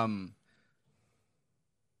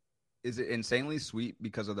 Is it insanely sweet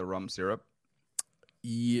because of the rum syrup?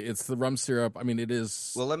 Yeah, it's the rum syrup. I mean, it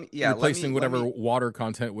is. Well, replacing whatever water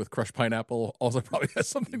content with crushed pineapple also probably has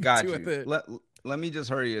something to do with it. Let me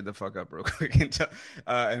just hurry you the fuck up real quick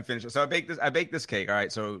and finish it. So I baked this cake. All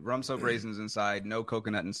right. So rum soaked raisins inside, no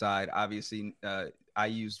coconut inside. Obviously, I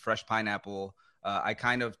used fresh pineapple. I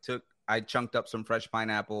chunked up some fresh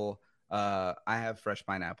pineapple. I have fresh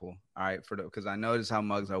pineapple. All right, because I noticed how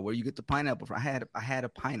mugs are. Where you get the pineapple from? I had a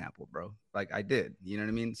pineapple, bro. Like I did. You know what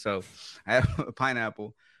I mean? So I had a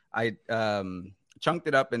pineapple. I chunked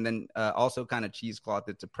it up and then also kind of cheeseclothed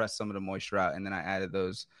it to press some of the moisture out. And then I added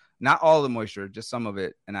those, not all the moisture, just some of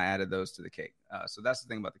it, and I added those to the cake. So that's the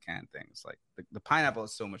thing about the canned things. Like the pineapple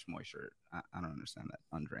has so much moisture. I don't understand that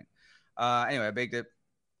undrained. Anyway, I baked it.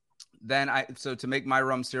 Then so to make my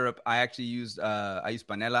rum syrup, I actually used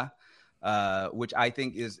panela. Which I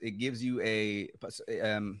think it gives you if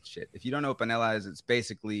you don't know what panela is, it's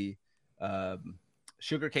basically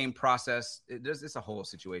sugarcane processed. It's a whole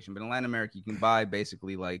situation, but in Latin America, you can buy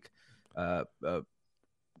basically like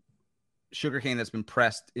sugarcane that's been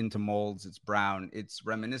pressed into molds. It's brown. It's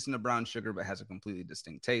reminiscent of brown sugar, but has a completely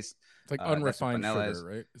distinct taste. It's like unrefined sugar,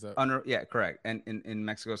 right? Is that... yeah, correct. And in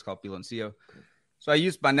Mexico, it's called piloncillo. So I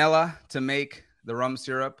used panela to make the rum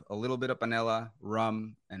syrup, a little bit of panela,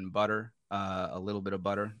 rum, and butter, a little bit of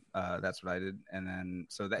butter. That's what I did. And then,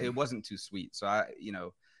 so that it wasn't too sweet. So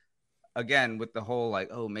again, with the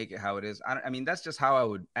whole make it how it is. I mean, that's just how I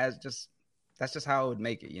would, that's just how I would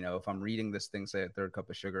make it. If I'm reading this thing, say a third cup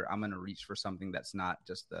of sugar, I'm going to reach for something that's not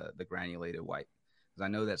just the granulated white, because I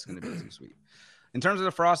know that's going to be too sweet. In terms of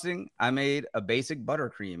the frosting, I made a basic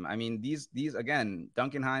buttercream. I mean, these again,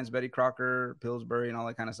 Duncan Hines, Betty Crocker, Pillsbury, and all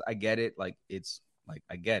that kind of stuff. I get it. I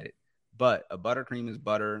get it. But a buttercream is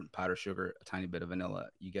butter, powdered sugar, a tiny bit of vanilla.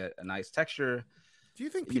 You get a nice texture. Do you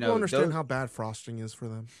think people understand how bad frosting is for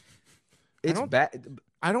them? It's bad.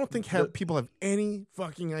 I don't think people have any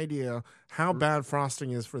fucking idea how bad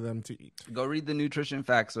frosting is for them to eat. Go read the nutrition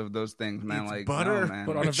facts of those things, man. It's butter, man.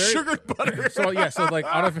 But on a very sugar butter. So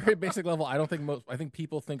on a very basic level, I think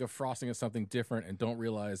people think of frosting as something different and don't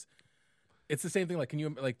realize it's the same thing. Like,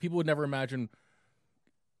 people would never imagine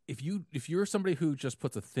if you're somebody who just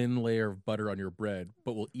puts a thin layer of butter on your bread,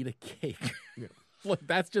 but will eat a cake. Yeah. Look,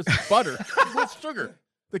 that's just butter with sugar.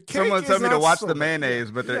 Someone told me to watch the mayonnaise,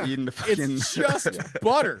 but they're eating the fucking... It's just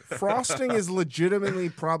butter. Frosting is legitimately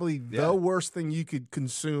probably the worst thing you could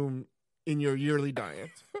consume in your yearly diet.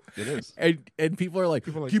 It is. And people are like,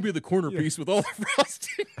 give me the corner piece with all the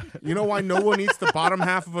frosting. You know why no one eats the bottom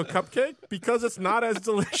half of a cupcake? Because it's not as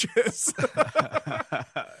delicious.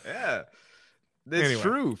 Yeah. It's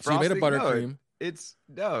true. So you made a buttercream.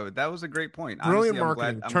 That was a great point. Brilliant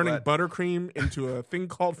marketing, turning buttercream into a thing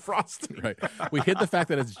called frosting. Right. We hid the fact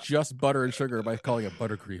that it's just butter and sugar by calling it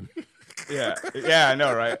buttercream. Yeah, I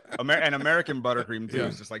know, right? And American buttercream too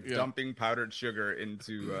is just dumping powdered sugar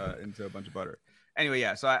into a bunch of butter.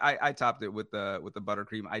 Anyway, so I topped it with the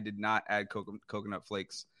buttercream. I did not add coconut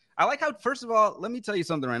flakes. I like how, first of all, let me tell you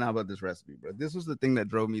something right now about this recipe, bro. This was the thing that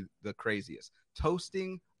drove me the craziest.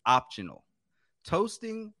 Toasting optional.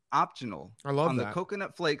 toasting optional I love on that. the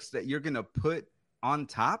coconut flakes that you're gonna put on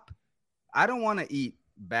top. I don't want to eat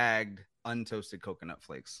bagged untoasted coconut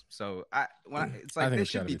flakes. So it's I like think they it's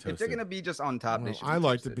should gotta be be if they're toasted. gonna be just on top. Well, They should. Be I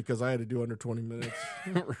liked toasted. it because I had to do under 20 minutes.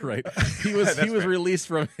 Right. He was That's fair. released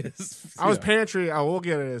from his. I was yeah. pantry. I will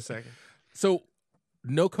get it in a second. So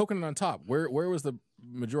no coconut on top. Where was the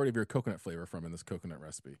majority of your coconut flavor from in this coconut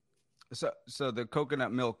recipe? So the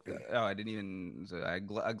coconut milk. Oh, I didn't even. I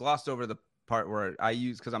glossed over the part where I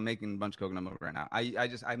use because I'm making a bunch of coconut milk right now.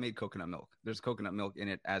 I made coconut milk. There's coconut milk in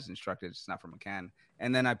it as instructed. It's not from a can.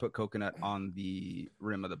 And then I put coconut on the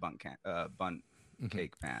rim of the bun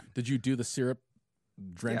cake pan. Did you do the syrup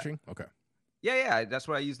drenching? Okay. Yeah. That's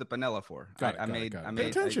what I used the panela for. Got I it. made. Pay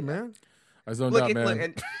attention, man. I zoned out, man.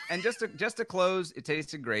 Look, and just to close, it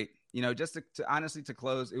tasted great. You know, just to honestly to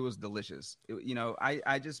close, it was delicious.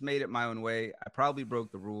 I just made it my own way. I probably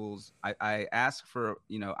broke the rules. I asked for,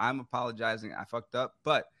 I'm apologizing. I fucked up,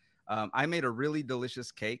 but I made a really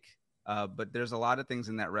delicious cake. But there's a lot of things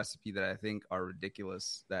in that recipe that I think are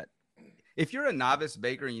ridiculous. That if you're a novice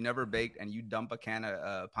baker and you never baked and you dump a can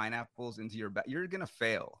of pineapples into your bag, you're gonna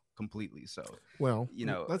fail completely. So, Well,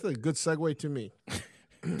 that's a good segue to me.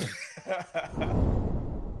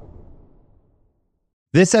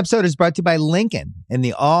 This episode is brought to you by Lincoln and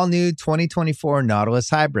the all-new 2024 Nautilus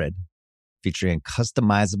Hybrid, featuring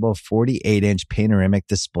customizable 48-inch panoramic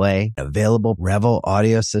display, available Revel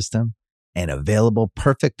audio system, and available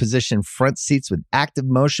perfect position front seats with active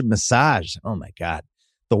motion massage. Oh my God.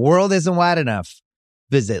 The world isn't wide enough.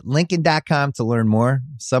 Visit Lincoln.com to learn more.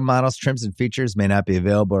 Some models, trims, and features may not be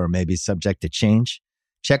available or may be subject to change.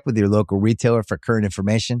 Check with your local retailer for current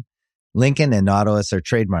information. Lincoln and Nautilus are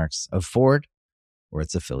trademarks of Ford or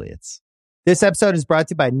its affiliates. This episode is brought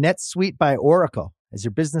to you by NetSuite by Oracle. As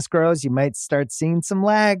your business grows, you might start seeing some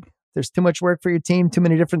lag. There's too much work for your team, too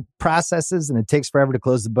many different processes, and it takes forever to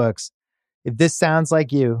close the books. If this sounds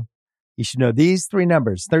like you, you should know these three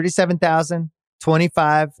numbers: 37,000,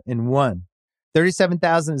 25, and 1.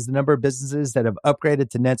 37,000 is the number of businesses that have upgraded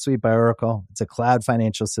to NetSuite by Oracle. It's a cloud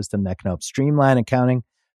financial system that can help streamline accounting,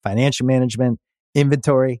 financial management,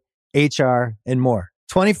 inventory, HR, and more.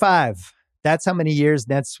 25. That's how many years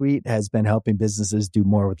NetSuite has been helping businesses do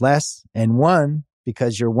more with less. And 1,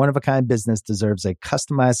 because your one-of-a-kind business deserves a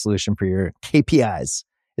customized solution for your KPIs.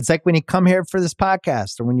 It's like when you come here for this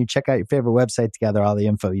podcast or when you check out your favorite website to gather all the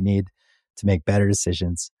info you need to make better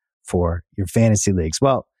decisions for your fantasy leagues.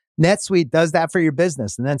 Well, NetSuite does that for your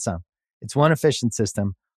business and then some. It's one efficient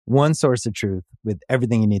system, one source of truth with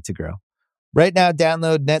everything you need to grow. Right now,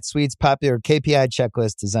 download NetSuite's popular KPI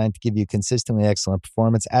checklist designed to give you consistently excellent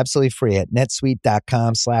performance absolutely free at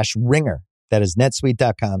netsuite.com/ringer. That is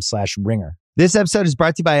netsuite.com/ringer. This episode is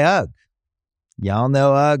brought to you by UGG. Y'all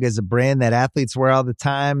know UGG is a brand that athletes wear all the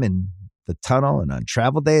time in the tunnel and on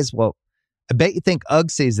travel days. Well, I bet you think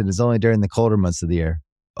UGG season is only during the colder months of the year.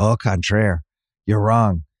 Au contraire, you're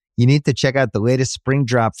wrong. You need to check out the latest spring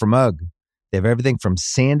drop from UGG. They have everything from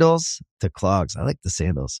sandals to clogs. I like the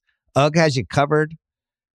sandals. UGG has you covered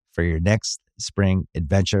for your next spring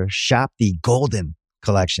adventure. Shop the Golden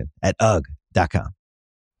Collection at UGG.com.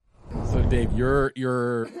 So, Dave,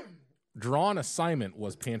 your drawn assignment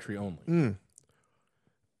was pantry only.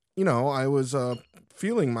 I was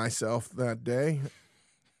feeling myself that day,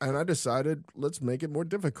 and I decided, let's make it more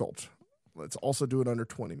difficult. Let's also do it under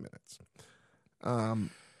 20 minutes.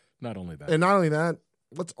 Not only that. And not only that,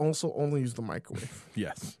 let's also only use the microwave.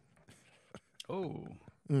 Yes. Oh.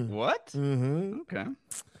 What? Mm-hmm. Okay.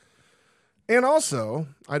 And also,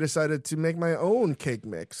 I decided to make my own cake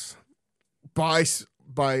mix by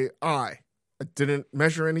eye. I didn't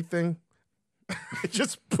measure anything. I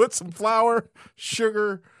just put some flour,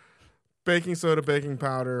 sugar, baking soda, baking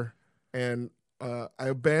powder, and I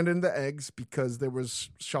abandoned the eggs because there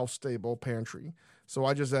was shelf-stable pantry. So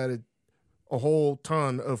I just added a whole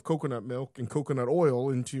ton of coconut milk and coconut oil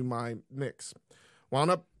into my mix.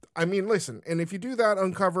 Wound up, listen, and if you do that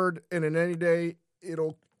uncovered and in any day,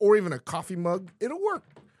 or even a coffee mug, it'll work.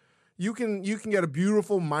 You can get a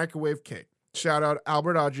beautiful microwave cake. Shout out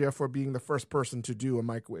Albert Adja for being the first person to do a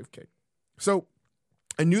microwave cake. So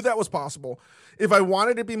I knew that was possible. If I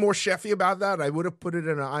wanted to be more chefy about that, I would have put it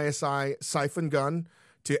in an ISI siphon gun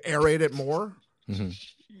to aerate it more. Mm-hmm.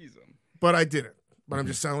 But I didn't. But I'm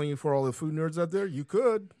just telling you, for all the food nerds out there, you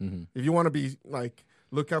could. Mm-hmm. If you want to be like,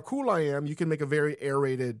 look how cool I am, you can make a very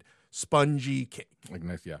aerated, spongy cake. Like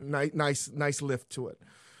nice, yeah. Nice lift to it.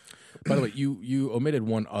 By the way, you omitted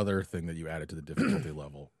one other thing that you added to the difficulty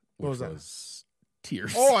level, which What was that? was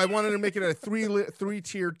tears. Oh, I wanted to make it a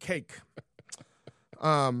three-tiered cake.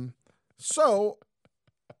 So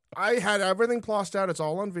I had everything plossed out. It's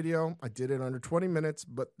all on video. I did it under 20 minutes,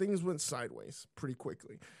 but things went sideways pretty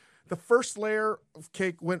quickly. The first layer of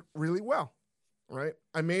cake went really well, right?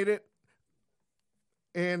 I made it,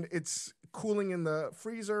 and it's cooling in the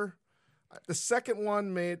freezer. The second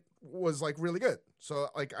one was like really good. So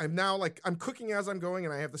like I'm cooking as I'm going,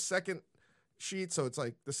 and I have the second sheet. So it's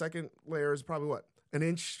like the second layer is probably what, an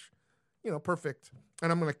inch, perfect.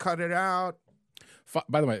 And I'm gonna cut it out.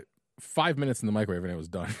 By the way, 5 minutes in the microwave and it was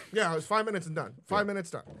done. Yeah, it was 5 minutes and done. 5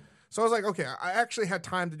 minutes done. So I was like, okay, I actually had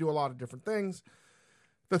time to do a lot of different things.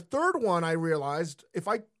 The third one, I realized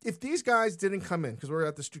if these guys didn't come in, because we were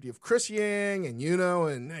at the studio of Chris Yang and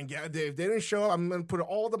and Dave, they didn't show up, I'm going to put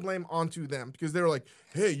all the blame onto them, because they were like,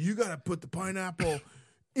 hey, you got to put the pineapple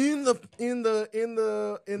in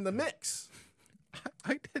the mix.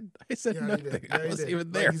 I did. I said Yeah, nothing. Yeah, I wasn't did.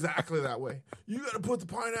 even there. Exactly that way. You got to put the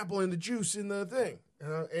pineapple and the juice in the thing.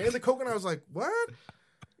 And the coconut, I was like, what?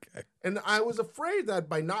 Okay. And I was afraid that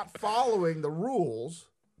by not following the rules,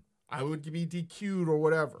 I would be DQ'd or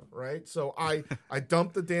whatever, right? So I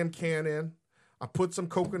dumped the damn can in. I put some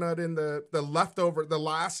coconut in the leftover, the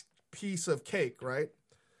last piece of cake, right?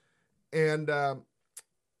 And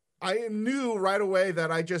I knew right away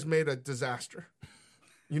that I just made a disaster.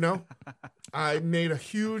 I made a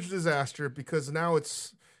huge disaster, because now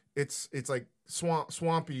it's like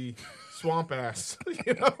swampy swamp ass.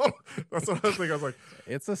 That's what I was thinking. I was like,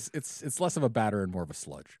 it's less of a batter and more of a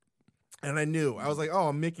sludge. and I knew, I was like, oh,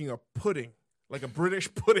 I'm making a pudding, like a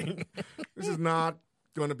British pudding. This is not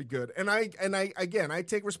going to be good. And I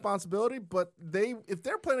take responsibility, but if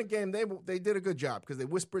they're playing a game, they did a good job, because they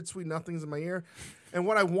whispered sweet nothings in my ear. And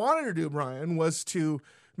what I wanted to do, Brian, was to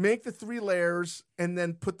make the 3 layers and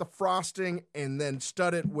then put the frosting and then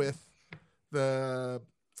stud it with the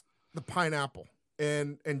pineapple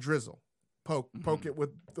and drizzle, poke it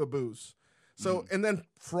with the booze. So and then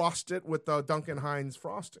frost it with the Duncan Hines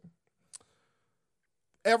frosting.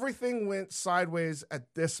 Everything went sideways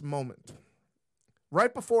at this moment.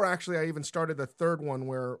 Right before, actually, I even started the third one,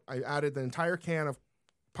 where I added the entire can of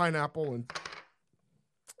pineapple and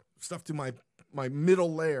stuff to my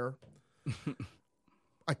middle layer.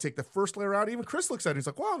 I take the first layer out. Even Chris looks at it. He's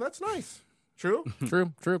like, wow, that's nice. True?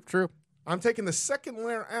 True. I'm taking the second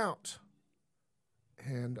layer out,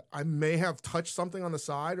 and I may have touched something on the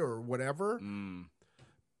side or whatever.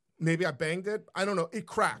 Maybe I banged it. I don't know. It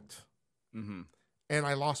cracked. Mm-hmm. And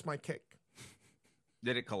I lost my cake.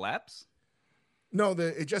 Did it collapse? No,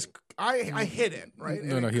 I hit it, right?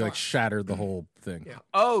 No, he like shattered the whole thing. Yeah.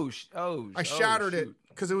 I Shattered it,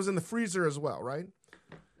 because it was in the freezer as well, right?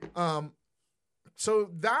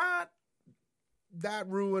 So that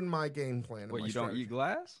ruined my game plan. What, you don't eat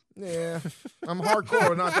glass? Yeah, I'm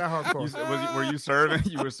hardcore, not that hardcore. Were you serving?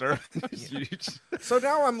 You were serving? So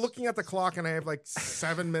now I'm looking at the clock, and I have like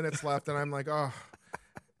 7 minutes left, and I'm like, oh.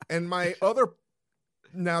 And my other,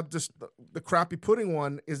 now just the crappy pudding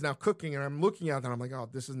one is now cooking, and I'm looking at it, and I'm like, oh,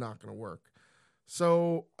 this is not going to work.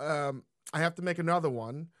 So I have to make another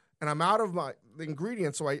one, and I'm out of the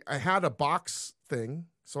ingredients, so I had a box thing.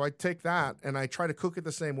 So I take that, and I try to cook it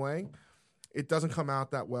the same way. It doesn't come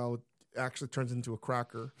out that well. It actually turns into a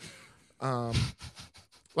cracker.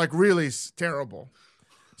 Like really terrible.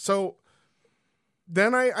 So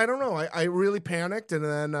then I don't know. I really panicked, and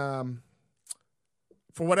then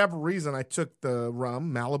for whatever reason, I took the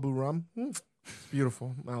rum, Malibu rum. It's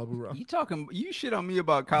beautiful, Malibu rum. You shit on me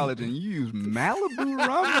about college, and you use Malibu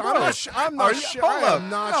rum? I'm not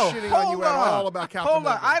shitting on you at all about Captain Hold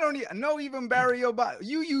on, Morgan. I don't know even Barry Obama.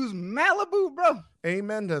 You use Malibu, bro?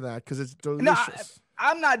 Amen to that, because it's delicious. No,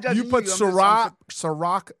 I'm not judging You put you.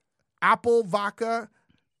 Ciroc, apple vodka,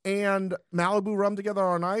 and Malibu rum together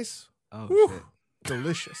on ice. Oh, Whew, shit.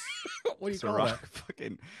 delicious. What do you call Ciroc, that?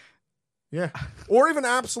 fucking. Yeah, or even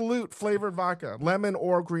Absolute flavored vodka, lemon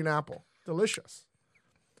or green apple. Delicious.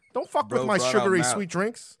 Don't fuck Bro with my brought out sugary sweet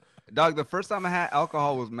drinks. Dog, the first time I had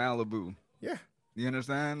alcohol was Malibu. Yeah, You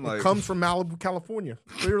understand? it comes from Malibu, California.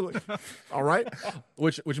 Clearly, all right.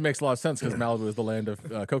 Which makes a lot of sense, because Malibu is the land of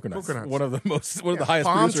coconuts. Coconuts. One of the highest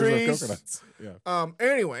Palm producers trees. of coconuts. Yeah.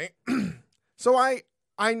 Anyway, so I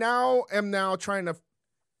am trying to,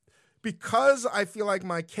 because I feel like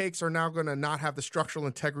my cakes are now going to not have the structural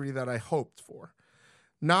integrity that I hoped for.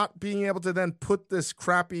 Not being able to then put this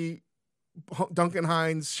crappy Duncan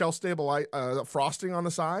Hines shelf-stable frosting on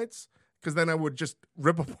the sides, because then I would just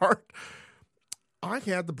rip apart. I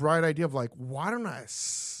had the bright idea of like, why don't I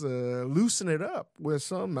loosen it up with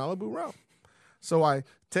some Malibu rum? So I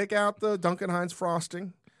take out the Duncan Hines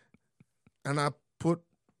frosting, and I put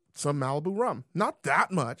some Malibu rum. Not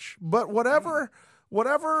that much, but whatever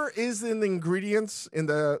is in the ingredients in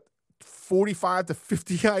the 45 to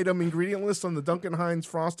 50 item ingredient list on the Duncan Hines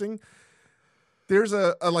frosting. There's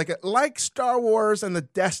like Star Wars and the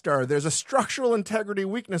Death Star, there's a structural integrity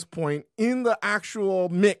weakness point in the actual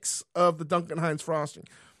mix of the Duncan Hines frosting.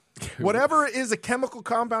 Whatever is a chemical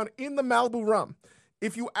compound in the Malibu rum,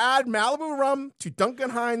 if you add Malibu rum to Duncan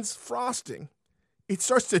Hines frosting, it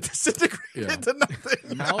starts to disintegrate into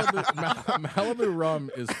nothing. Malibu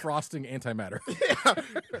rum is frosting antimatter. Yeah.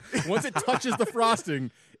 Once it touches the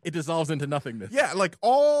frosting, it dissolves into nothingness. Yeah, like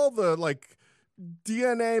all the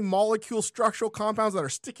DNA molecule structural compounds that are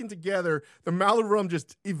sticking together, the Malibu rum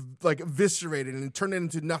just eviscerated and turned it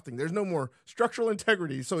into nothing. There's no more structural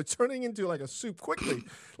integrity, so it's turning into like a soup quickly.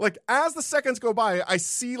 Like as the seconds go by, I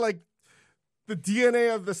see like the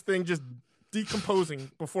DNA of this thing just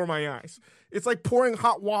decomposing before my eyes. It's like pouring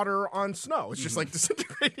hot water on snow. It's just like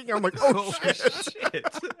disintegrating. I'm like, oh shit.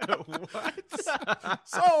 What?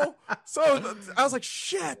 So I was like,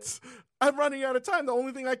 shit. I'm running out of time. The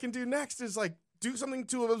only thing I can do next is like do something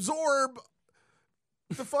to absorb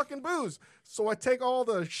the fucking booze. So I take all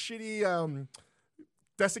the shitty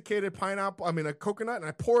desiccated a coconut, and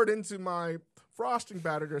I pour it into my frosting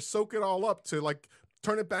batter to soak it all up to like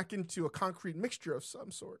turn it back into a concrete mixture of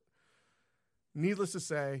some sort. Needless to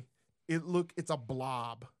say, it's a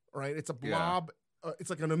blob, right? It's a blob. Yeah. It's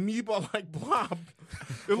like an amoeba-like blob.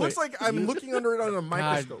 It looks like I'm looking under it on a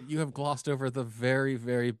microscope. God, you have glossed over the very,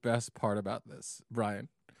 very best part about this, Brian.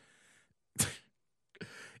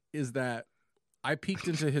 Is that I peeked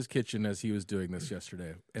into his kitchen as he was doing this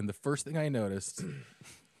yesterday, and the first thing I noticed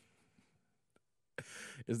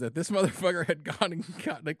is that this motherfucker had gone and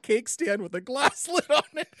gotten a cake stand with a glass lid on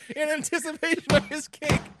it in anticipation of his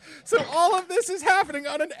cake. So all of this is happening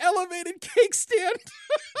on an elevated cake stand.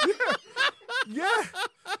 Yeah.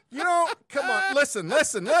 You know, come on. Listen.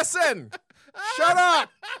 Shut up.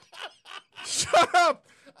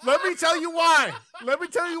 Let me tell you why.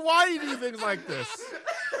 You do things like this.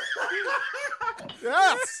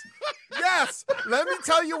 Yes. Let me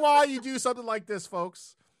tell you why you do something like this,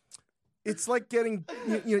 folks. It's like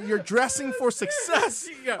you're dressing for success,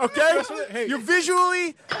 okay? Hey. You're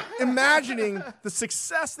visually imagining the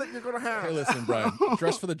success that you're going to have. Hey, listen, Brian,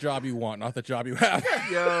 dress for the job you want, not the job you have.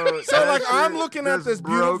 Yo, so like I'm looking at this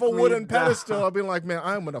beautiful wooden pedestal, I'll be like, man,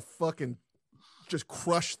 I'm going to fucking just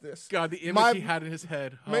crush this. God, the image he had in his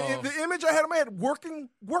head. Oh. The image I had in my head working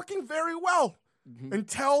very well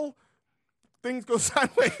until things go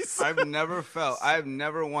sideways. I've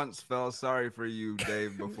never once felt sorry for you,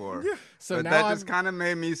 Dave, before. Yeah. So but now that just kind of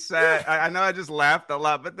made me sad. Yeah. I know I just laughed a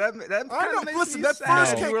lot, but that kind of makes me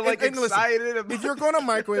sad. You were like excited about if you're going to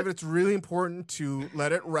microwave it, it's really important to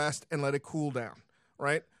let it rest and let it cool down,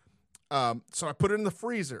 right? So I put it in the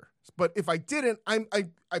freezer. But if I didn't, I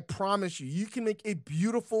promise you can make a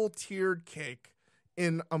beautiful tiered cake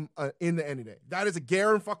in the any day. That is a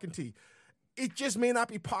guarantee. It just may not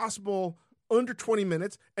be possible under 20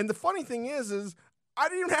 minutes. And the funny thing is I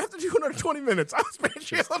didn't even have to do it under 20 minutes. I was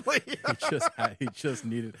patiently. He just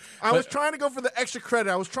needed. I was trying to go for the extra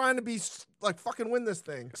credit. I was trying to be like fucking win this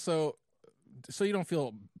thing. So you don't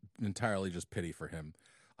feel entirely just pity for him.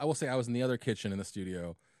 I will say I was in the other kitchen in the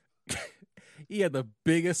studio. He had the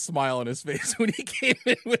biggest smile on his face when he came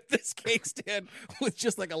in with this cake stand with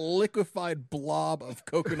just like a liquefied blob of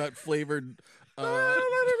coconut flavored.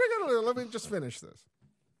 Let me just finish this.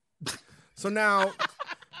 So now,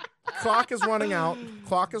 clock is running out,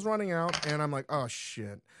 and I'm like, oh,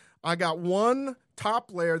 shit. I got one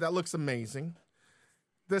top layer that looks amazing.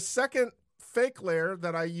 The second fake layer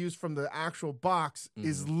that I use from the actual box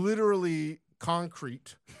is literally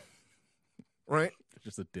concrete, right?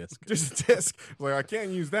 Just a disc. Like, I can't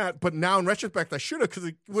use that. But now, in retrospect, I should have, because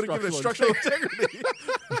it would have given it structural integrity.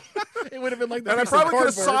 It would have been like that. And I probably could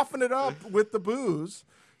have softened it up with the booze.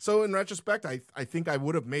 So in retrospect, I think I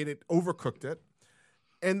would have made it, overcooked it.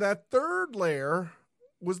 And that third layer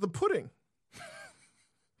was the pudding.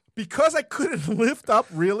 Because I couldn't lift up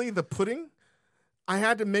really the pudding, I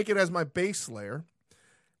had to make it as my base layer.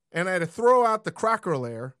 And I had to throw out the cracker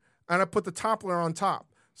layer, and I put the top layer on top.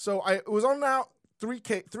 So it was on now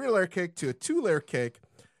 3-layer cake to a 2-layer cake.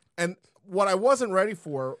 And what I wasn't ready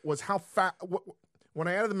for was how fast, when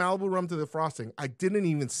I added the Malibu rum to the frosting, I didn't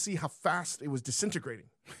even see how fast it was disintegrating.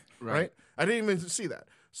 Right? I didn't even see that.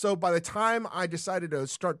 So by the time I decided to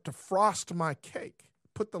start to frost my cake,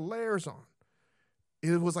 put the layers on,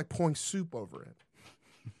 it was like pouring soup over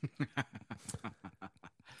it.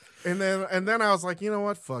 and then I was like, you know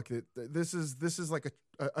what? Fuck it. This is like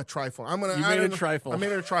a trifle. You made a trifle. I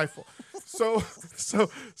made it a trifle. So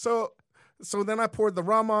then I poured the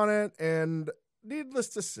rum on it, and needless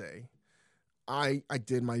to say, I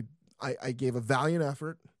gave a valiant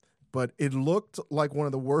effort. but it looked like one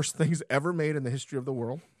of the worst things ever made in the history of the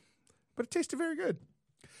world. But it tasted very good.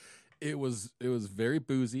 It was very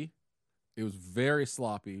boozy. It was very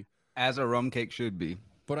sloppy. As a rum cake should be.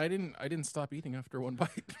 But I didn't stop eating after one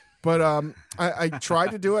bite. But I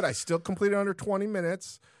tried to do it. I still completed under 20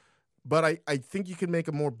 minutes. But I think you can make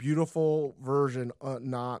a more beautiful version,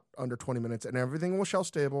 not under 20 minutes, and everything was shelf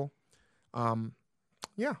stable.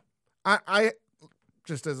 Yeah. I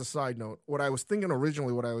just as a side note, what I was thinking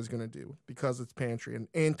originally what I was going to do, because it's pantry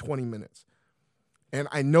and 20 minutes. And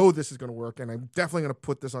I know this is going to work, and I'm definitely going to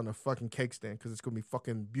put this on a fucking cake stand because it's going to be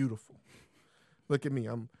fucking beautiful. Look at me.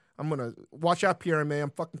 I'm going to watch out, PRMA. I'm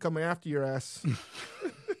fucking coming after your ass.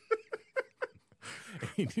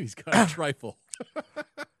 He's got a trifle.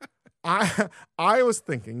 I was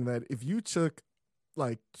thinking that if you took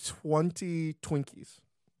like 20 Twinkies,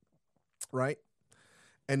 right,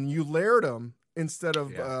 and you layered them instead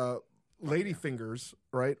of ladyfingers,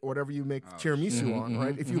 right, whatever you make tiramisu on,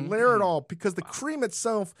 right, if you layer it all, because the cream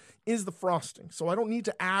itself is the frosting, so I don't need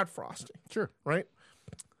to add frosting. Sure. Right?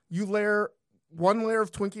 You layer one layer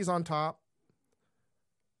of Twinkies on top,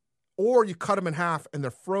 or you cut them in half and they're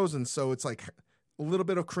frozen, so it's like a little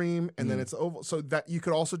bit of cream, and then it's oval. So that you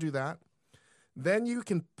could also do that. Then you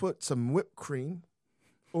can put some whipped cream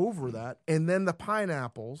over that, and then the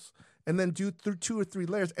pineapples, and then do through 2 or 3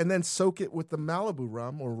 layers, and then soak it with the Malibu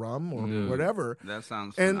rum or whatever. That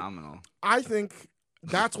sounds phenomenal. I think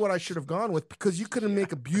that's what I should have gone with, because you couldn't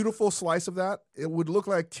make a beautiful slice of that. It would look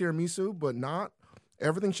like tiramisu, but not.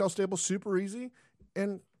 Everything shelf stable, super easy,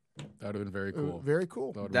 and that would have been very cool. Very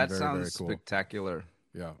cool. That sounds spectacular.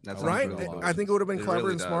 Yeah, that's right. I think it would have been clever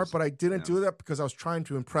really and smart, does. but I didn't do that because I was trying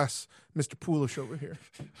to impress Mr. Poolish over here.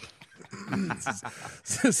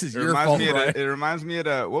 This is your fault. It reminds me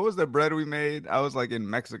of what was the bread we made? I was like in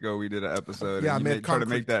Mexico. We did an episode. Yeah, and you tried to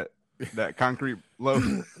make that concrete loaf.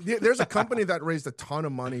 There's a company that raised a ton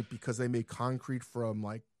of money because they made concrete from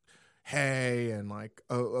like hay and like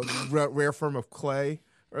a rare form of clay.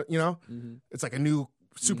 You know, it's like a new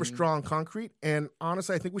super strong concrete. And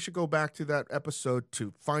honestly, I think we should go back to that episode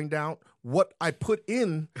to find out what I put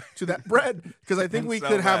in to that bread, because I think we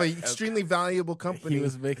could have an extremely valuable company. I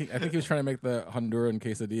think he was trying to make the Honduran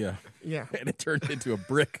quesadilla. Yeah. And it turned into a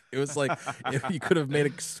brick. It was like if you could have made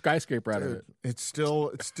a skyscraper out of it. It's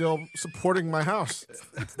still supporting my house.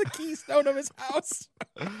 It's the keystone of his house.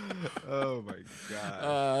 Oh my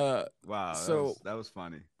god! Wow. So that was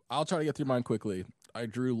funny. I'll try to get through mine quickly. I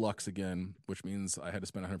drew Lux again, which means I had to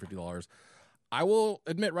spend $150. I will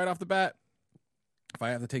admit right off the bat, if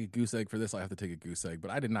I have to take a goose egg for this, I have to take a goose egg. But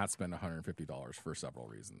I did not spend $150 for several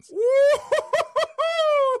reasons.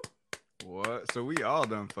 What? So we all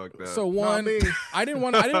done fucked up. So one, I didn't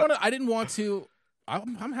want to.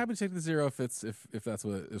 I'm happy to take the zero if that's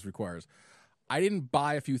what it requires. I didn't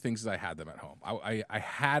buy a few things as I had them at home. I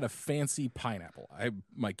had a fancy pineapple.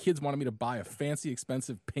 My kids wanted me to buy a fancy,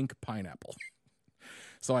 expensive pink pineapple.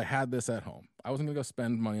 So I had this at home. I wasn't going to go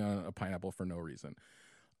spend money on a pineapple for no reason.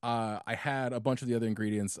 I had a bunch of the other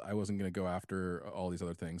ingredients. I wasn't going to go after all these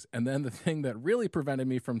other things. And then the thing that really prevented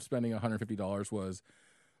me from spending $150 was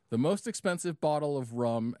the most expensive bottle of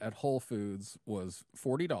rum at Whole Foods was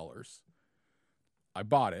 $40. I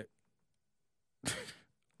bought it.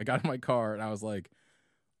 I got in my car and I was like,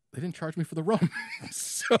 they didn't charge me for the rum.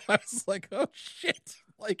 So I was like, oh shit.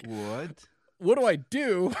 Like, what do I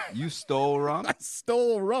do? You stole rum? I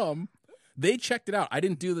stole rum. They checked it out. I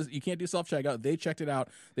didn't do this. You can't do self-checkout. They checked it out.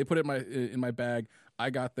 They put it in my bag. I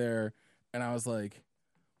got there and I was like,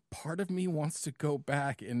 part of me wants to go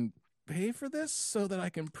back and pay for this so that I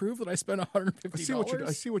can prove that I spent $150.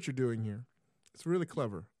 I see what you're doing here. It's really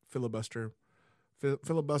clever. Filibustering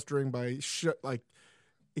by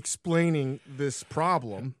explaining this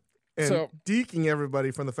problem and deking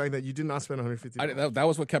everybody from the fact that you did not spend $150. That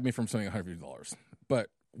was what kept me from spending $150. But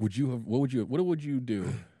what would you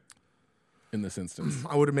do in this instance?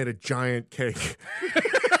 I would have made a giant cake.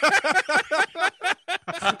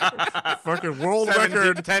 Fucking world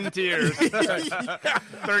record. 10 tiers.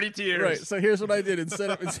 30 tiers. Right. So here's what I did. Instead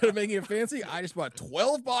of making it fancy, I just bought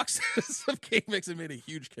 12 boxes of cake mix and made a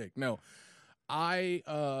huge cake. No. I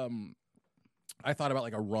thought about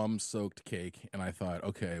like a rum-soaked cake, and I thought,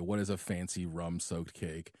 okay, what is a fancy rum-soaked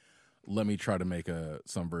cake? Let me try to make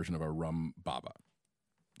some version of a rum baba.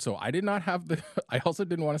 So I did not have I also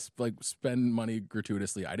didn't want to spend money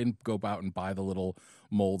gratuitously. I didn't go out and buy the little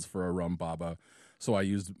molds for a rum baba. So I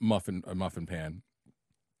used a muffin pan.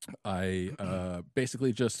 I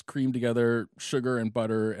basically just creamed together sugar and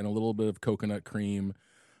butter and a little bit of coconut cream,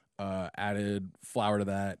 added flour to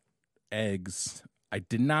that, eggs. I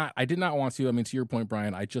did not want to. I mean, to your point,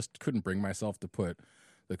 Brian, I just couldn't bring myself to put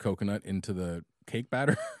the coconut into the cake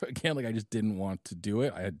batter again. Like I just didn't want to do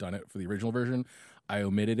it. I had done it for the original version. I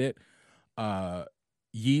omitted it.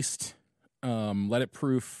 Yeast, let it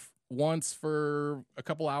proof once for a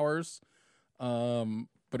couple hours.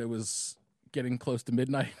 But it was getting close to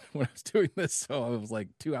midnight when I was doing this. So I was like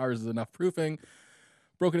 2 hours is enough proofing.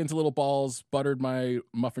 Broke it into little balls, buttered my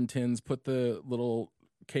muffin tins, put the little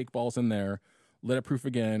cake balls in there, let it proof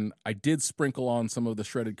again. I did sprinkle on some of the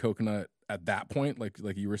shredded coconut at that point, like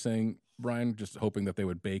you were saying, Brian, just hoping that they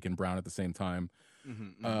would bake and brown at the same time.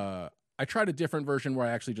 I tried a different version where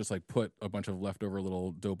I actually just like put a bunch of leftover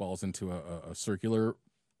little dough balls into a circular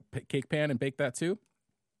cake pan and baked that too.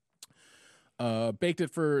 Baked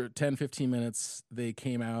it for 10, 15 minutes. They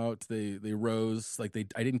came out, they rose. Like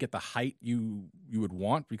I didn't get the height you would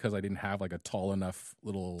want because I didn't have like a tall enough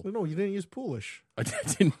little. No, you didn't use Poolish. I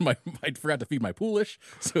forgot to feed my Poolish,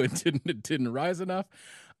 so it didn't rise enough.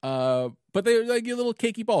 But they were like little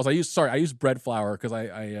cakey balls. I used bread flour because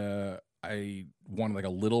I wanted like a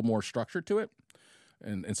little more structure to it,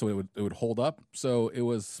 and so it would hold up. So it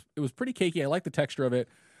was pretty cakey. I like the texture of it.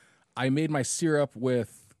 I made my syrup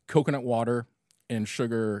with coconut water and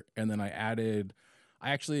sugar, and then I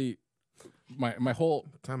actually my whole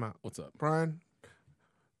time out. What's up, Brian?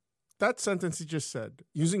 That sentence you just said,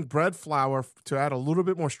 using bread flour to add a little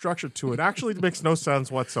bit more structure to it, actually makes no sense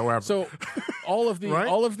whatsoever. So all of the right?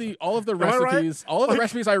 all of the recipes, all of the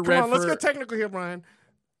recipes I read. Let's get technical here, Brian.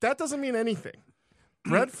 That doesn't mean anything.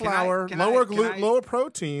 Bread flour, lower gluten, lower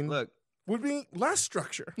protein, would be less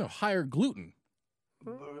structure. No, higher gluten.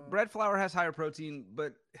 Bread flour has higher protein,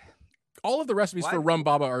 but all of the recipes for rum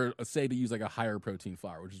baba say to use like a higher protein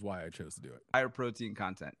flour, which is why I chose to do it. Higher protein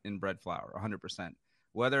content in bread flour, 100%.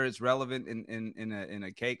 Whether it's relevant in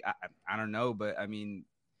a cake, I don't know, but I mean,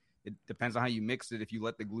 it depends on how you mix it. If you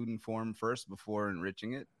let the gluten form first before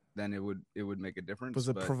enriching it, then it would make a difference. Was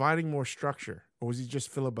it providing more structure, or was he just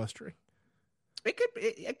filibustering?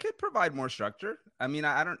 It could provide more structure. I mean,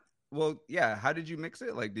 I don't. Well, yeah. How did you mix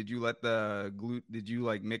it? Like, did you let the gluten? Did you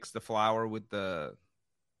like mix the flour with the?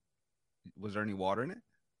 Was there any water in it?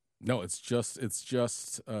 No, it's just.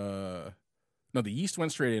 No, the yeast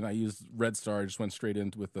went straight in. I used Red Star. I just went straight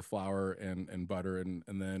in with the flour and butter, and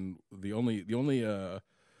then the only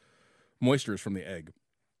moisture is from the egg.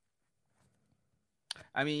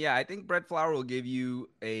 I mean, yeah, I think bread flour will give you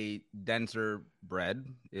a denser bread.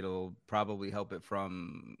 It'll probably help it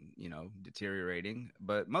from, deteriorating.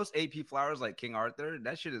 But most AP flours like King Arthur,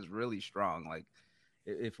 that shit is really strong. Like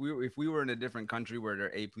if we were in a different country where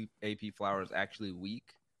their AP flour is actually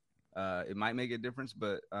weak, it might make a difference.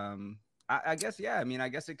 But I guess, yeah. I mean, I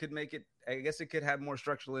guess it could make it. I guess it could have more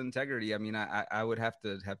structural integrity. I mean, I would have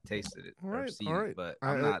to have tasted it or seen it, but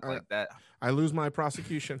I'm not like that. I lose my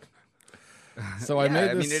prosecution. So I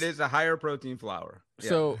made this. I mean, it is a higher protein flour.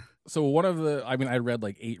 So one of the. I mean, I read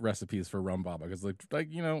like 8 recipes for rum baba because like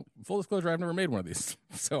full disclosure, I've never made one of these,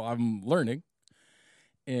 so I'm learning.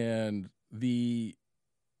 And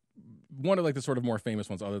one of like the sort of more famous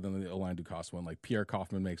ones, other than the Alain Ducasse one, like Pierre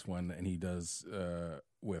Kaufman makes one, and he does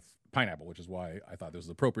with pineapple, which is why I thought this was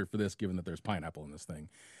appropriate for this, given that there's pineapple in this thing.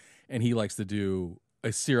 And he likes to do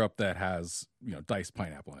a syrup that has diced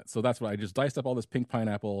pineapple in it. So that's what I just diced up all this pink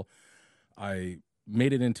pineapple. I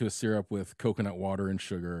made it into a syrup with coconut water and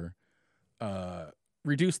sugar,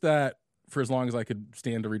 reduced that for as long as I could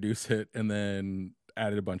stand to reduce it, and then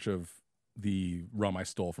added a bunch of the rum I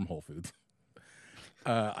stole from Whole Foods.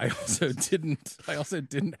 I also didn't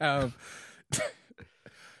have.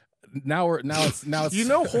 Now it's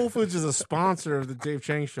Whole Foods is a sponsor of the Dave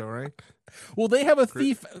Chang Show, right? Well, they have a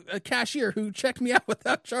cashier who checked me out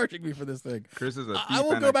without charging me for this thing. Chris is a thief. I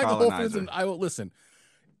will go back to Whole Foods and I will listen.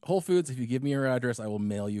 Whole Foods, if you give me your address, I will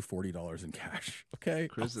mail you $40 in cash. Okay,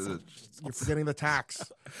 Chris you're forgetting the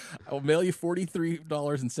tax. I will mail you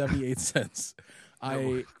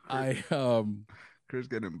 $43.78. Chris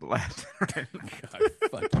getting blasted. God,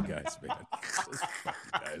 fuck you guys, man.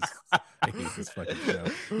 I hate this fucking show.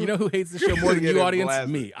 You know who hates this show more than you, audience? Blasted.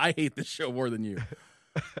 Me. I hate this show more than you.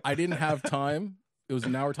 I didn't have time.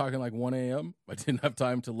 Now we're talking like 1 a.m. I didn't have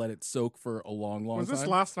time to let it soak for a long time. Was this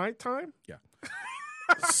last night time? Yeah.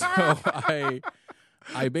 So I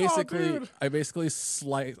basically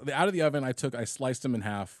sliced out of the oven. I sliced them in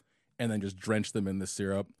half and then just drenched them in the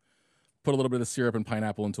syrup. Put a little bit of the syrup and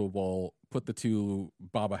pineapple into a bowl. Put the 2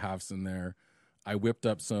 baba halves in there. I whipped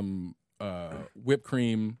up some whipped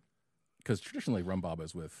cream because traditionally rum baba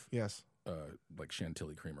is with like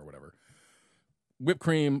chantilly cream or whatever. Whipped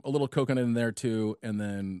cream, a little coconut in there too, and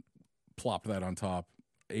then plopped that on top.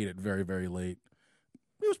 Ate it very, very late.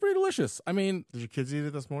 It was pretty delicious. I mean, did your kids eat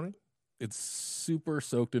it this morning? It's super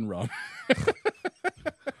soaked in rum.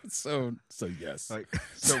 So yes. Like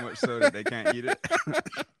so much so that they can't eat it.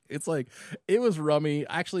 It's like, it was rummy.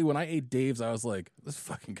 Actually, when I ate Dave's, I was like, this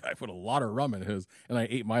fucking guy put a lot of rum in his. And I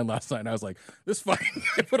ate mine last night, and I was like, this fucking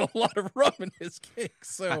guy put a lot of rum in his cake.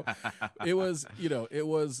 So it was, it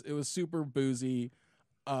was super boozy.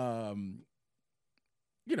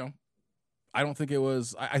 I don't think it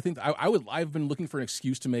was. I think I've been looking for an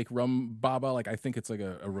excuse to make rum baba. Like, I think it's like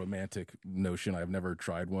a romantic notion. I've never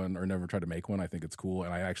tried one or never tried to make one. I think it's cool,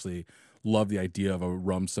 and I actually love the idea of a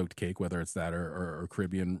rum soaked cake, whether it's that or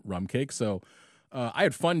Caribbean rum cake. So I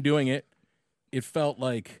had fun doing it. It felt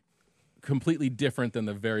like completely different than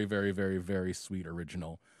the very, very, very, very sweet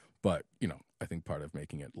original. But I think part of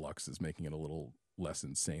making it Lux is making it a little less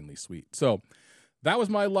insanely sweet. So that was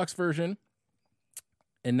my Lux version.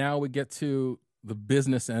 And now we get to the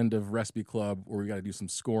business end of Recipe Club, where we got to do some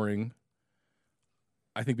scoring.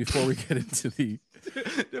 I think before we get into the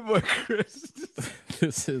boy Chris,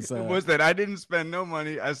 this is was that I didn't spend no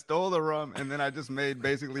money. I stole the rum, and then I just made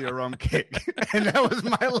basically a rum cake, and that was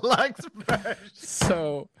my Lux version.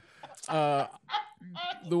 So, the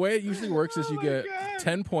way it usually works is you get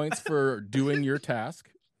 10 points for doing your task.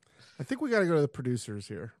 I think we got to go to the producers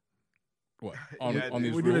here. What on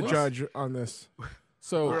these we rules? need a judge on this.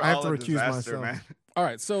 So I have to recuse myself. Man. All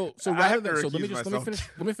right, so let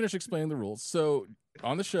me finish explaining the rules. So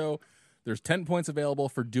on the show, there's 10 points available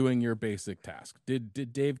for doing your basic task. Did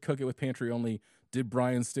Dave cook it with pantry only? Did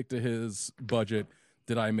Brian stick to his budget?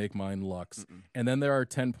 Did I make mine Lux? And then there are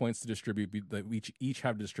 10 points to distribute that we each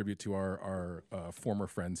have to distribute to our former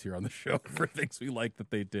friends here on the show for things we like that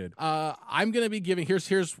they did. I'm gonna be giving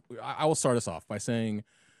I will start us off by saying,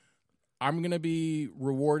 I'm going to be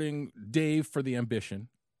rewarding Dave for the ambition.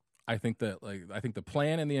 I think the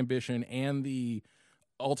plan and the ambition and the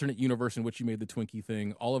alternate universe in which you made the Twinkie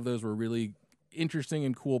thing, all of those were really interesting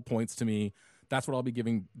and cool points to me. That's what I'll be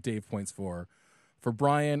giving Dave points for. For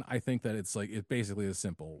Brian, I think that it's basically as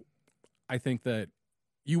simple. I think that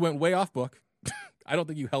you went way off book. I don't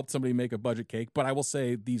think you helped somebody make a budget cake, but I will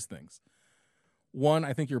say these things. One,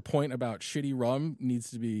 I think your point about shitty rum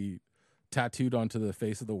needs to be tattooed onto the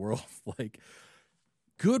face of the world. Like,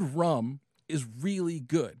 good rum is really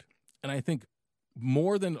good, and I think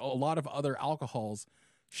more than a lot of other alcohols,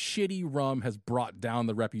 shitty rum has brought down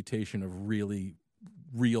the reputation of really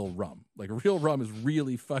real rum. Like, real rum is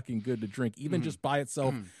really fucking good to drink, even just by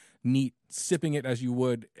itself, neat, sipping it as you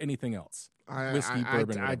would anything else. Whiskey,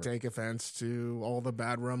 bourbon, I take offense to all the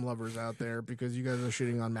bad rum lovers out there, because you guys are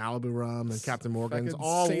shitting on Malibu rum and Captain Morgan's,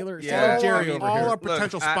 all our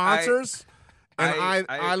potential sponsors.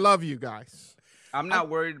 I love you guys. I'm not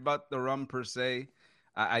worried about the rum per se.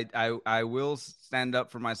 I will stand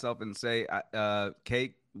up for myself and say,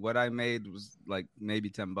 cake, what I made was like maybe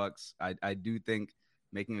 $10. I do think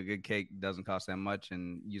making a good cake doesn't cost that much,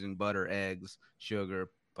 and using butter, eggs, sugar,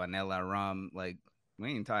 vanilla, rum, like,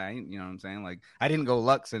 we ain't tight, you know what I'm saying? Like, I didn't go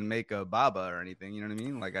Lux and make a baba or anything, you know what I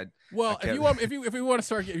mean? Like, if you want to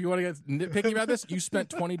get nitpicky about this, you spent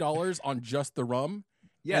 $20 on just the rum.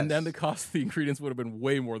 Yes. And then the cost of the ingredients would have been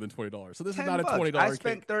way more than $20. So this is not a $20 cake.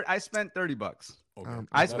 I spent $30. Okay.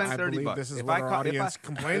 I spent $30. This is what our audience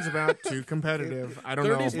complains about. Too competitive. I don't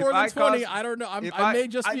know. 30's more than 20. I don't know. I may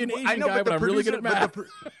just be an Asian guy, but I'm really good at math.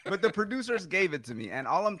 But the producers gave it to me, and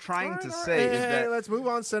all I'm trying to say is that, let's move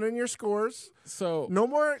on. Send in your scores. So no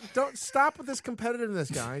more. Don't stop with this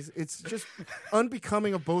competitiveness, guys. It's just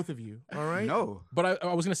unbecoming of both of you. All right. No. But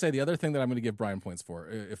I was going to say the other thing that I'm going to give Brian points for,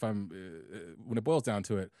 if I'm when it boils down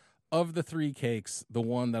to it, of the 3 cakes, the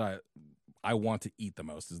one that I want to eat the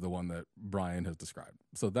most is the one that Brian has described.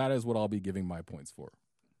 So that is what I'll be giving my points for.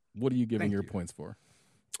 What are you giving your points for?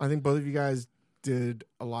 I think both of you guys did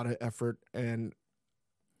a lot of effort, and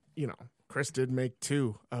Chris did make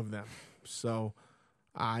 2 of them. So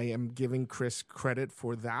I am giving Chris credit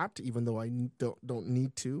for that, even though I don't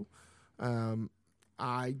need to. I'm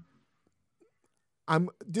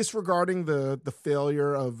disregarding the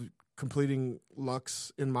failure of completing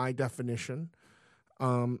Lux in my definition.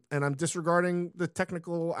 And I'm disregarding the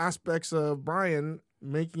technical aspects of Brian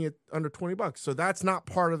making it under $20. So that's not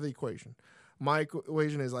part of the equation. My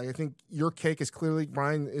equation is, like, I think your cake is clearly,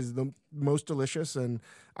 Brian, is the most delicious, and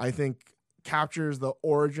I think captures the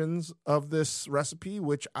origins of this recipe,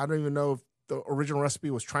 which I don't even know if the original recipe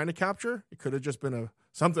was trying to capture. It could have just been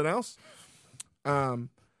something else. And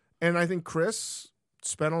I think Chris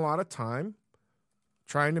spent a lot of time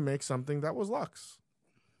trying to make something that was Lux.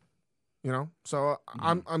 So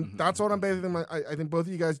that's what I'm basing I think both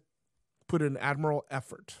of you guys put in admirable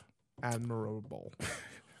effort. Admirable.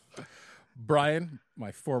 Brian,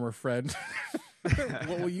 my former friend,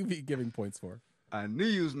 what will you be giving points for? I knew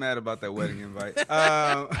you was mad about that wedding invite.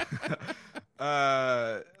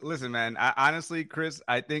 Listen, man. Honestly, Chris,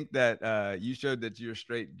 I think that you showed that you're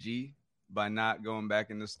straight G by not going back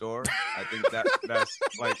in the store. I think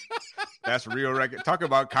that's real record. Talk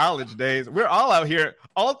about college days. We're all out here.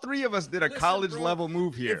 All three of us did a college level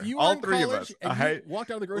move here. If you were all in three of college us. and you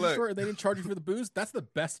walked out of the grocery store and they didn't charge you for the booze, that's the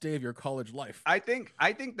best day of your college life. I think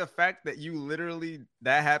the fact that you literally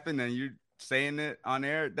that happened and you're saying it on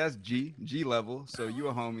air, that's G level. So you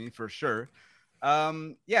a homie for sure.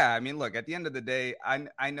 Yeah, I mean, look, at the end of the day,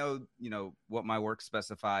 I know, what my work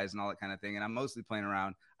specifies and all that kind of thing, and I'm mostly playing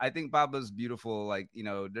around. I think Baba's beautiful. Like,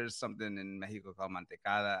 there's something in Mexico called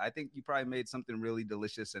mantecada. I think you probably made something really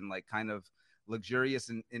delicious and like kind of luxurious,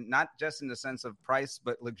 and not just in the sense of price,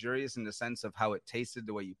 but luxurious in the sense of how it tasted,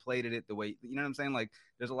 the way you plated it, the way, you know what I'm saying? Like,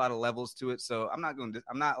 there's a lot of levels to it. So I'm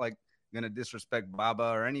not like going to disrespect Baba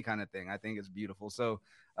or any kind of thing. I think it's beautiful. So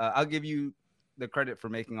I'll give you the credit for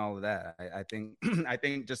making all of that. I think I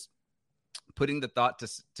think just putting the thought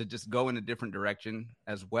to just go in a different direction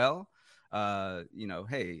as well.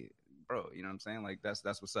 Hey, bro, you know what I'm saying? Like that's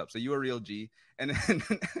what's up. So you a real G. And then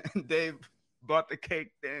Dave bought the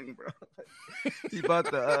cake thing, bro. He bought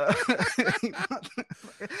the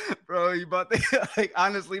like,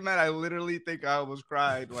 honestly, man, I literally think I almost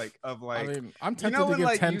cried I mean, I'm tempted to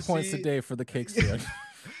give 10 points a day for the cake stand.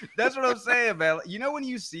 That's what I'm saying, man. When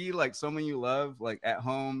you see like someone you love, like at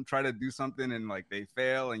home, try to do something and like they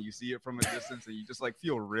fail and you see it from a distance and you just like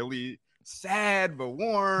feel really sad but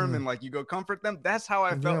warm and like you go comfort them. That's how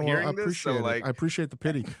I felt hearing this. So like, I appreciate the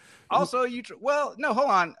pity. Also, no,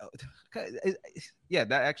 hold on. Yeah,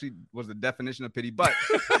 that actually was the definition of pity. But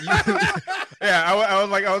I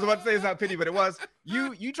was about to say it's not pity, but it was.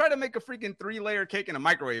 You try to make a freaking 3-layer cake in a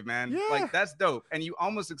microwave, man. Yeah. Like that's dope. And you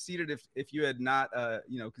almost succeeded if you had not,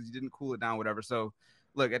 because you didn't cool it down, whatever. So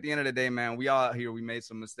look, at the end of the day, man, we all out here, we made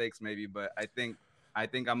some mistakes maybe, but I think I'm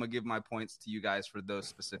gonna give my points to you guys for those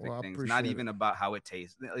specific things. Not even about how it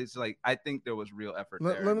tastes. It's like I think there was real effort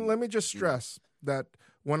there. Let me just stress that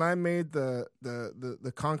when I made the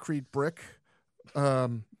concrete brick,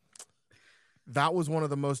 that was one of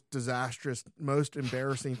the most disastrous, most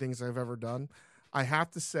embarrassing things I've ever done. I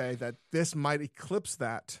have to say that this might eclipse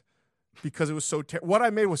that because it was so what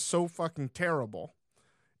I made was so fucking terrible.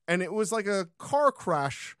 And it was like a car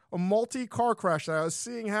crash, a multi-car crash that I was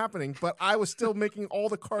seeing happening, but I was still making all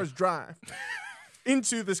the cars drive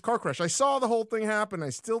into this car crash. I saw the whole thing happen. I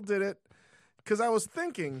still did it because I was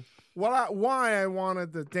thinking why I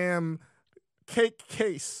wanted the damn cake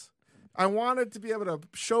case. I wanted to be able to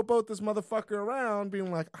showboat this motherfucker around,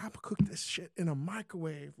 being like, I'm going to cook this shit in a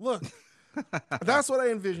microwave. Look, that's what I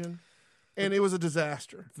envisioned, and it was a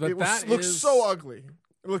disaster. It looked so ugly.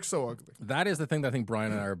 It looks so ugly. That is the thing that I think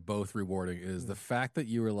Brian and I are both rewarding is the fact that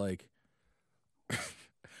you were like,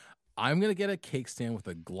 I'm going to get a cake stand with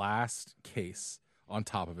a glass case on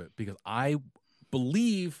top of it because I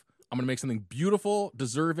believe I'm going to make something beautiful,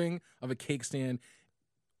 deserving of a cake stand.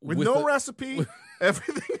 With no recipe,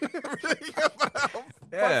 everything about feel.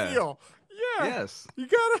 Yeah. Yes. You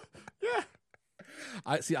gotta, yeah.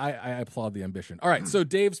 I applaud the ambition. All right, so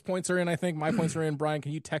Dave's points are in. I think my points are in. Brian,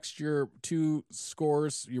 can you text your 2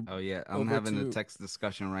 scores? Oh yeah, I'm having a text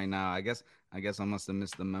discussion right now. I guess I must have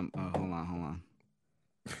missed the memo. Hold on.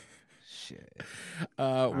 Shit.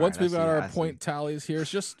 Once we've got our point tallies here,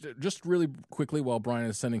 just really quickly while Brian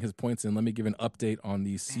is sending his points in, let me give an update on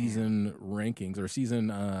the season rankings or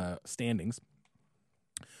season standings.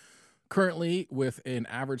 Currently, with an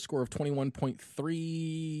average score of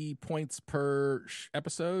 21.3 points per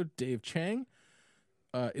episode, Dave Chang.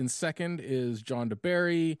 In second is John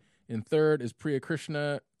DeBerry. In third is Priya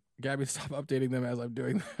Krishna. Gabby, stop updating them as I'm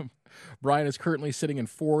doing them. Brian is currently sitting in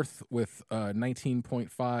fourth with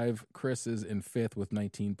 19.5. Chris is in fifth with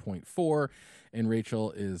 19.4. And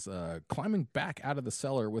Rachel is climbing back out of the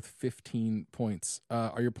cellar with 15 points.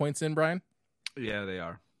 Are your points in, Brian? Yeah, they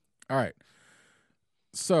are. All right.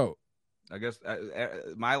 So I guess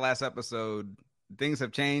my last episode, things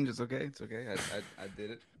have changed. It's okay. I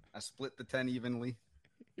did it. I split the 10 evenly.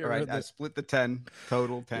 All right, I split the 10,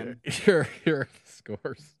 total 10. Here are the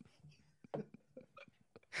scores.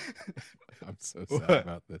 I'm so sad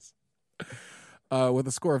about this. With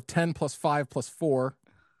a score of 10 plus 5 plus 4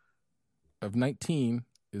 of 19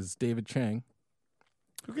 is David Chang.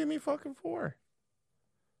 Who gave me fucking 4?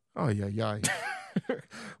 Oh, yeah.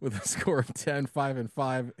 With a score of 10, 5, and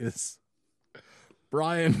 5 is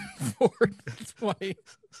Brian Ford 20.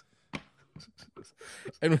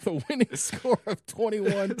 And with a winning score of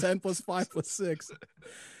 21, 10 plus 5 plus 6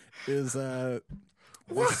 is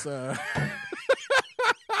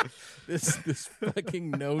this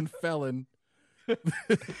fucking known felon,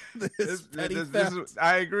 This petty This theft.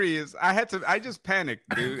 I agree. I just panicked,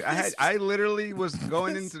 dude. I literally was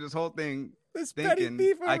going into this whole thing This petty thinking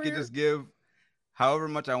thief I over could here. just give however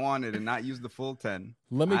much I wanted and not use the full 10.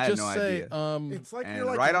 Let me I had just no say, idea. It's like And you're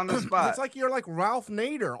like right on the spot. It's like you're like Ralph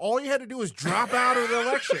Nader. All you had to do was drop out of the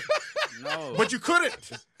election, No, but you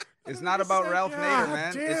couldn't. it's not about Ralph God Nader,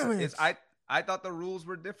 man. damn It's it. I thought the rules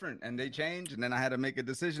were different and they changed, and then I had to make a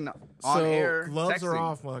decision on So, air. Gloves are texting.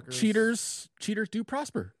 off, fuckers. cheaters do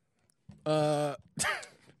prosper.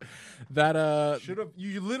 That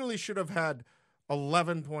You literally should have had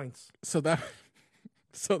 11 points. so that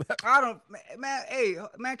I don't, man. Hey,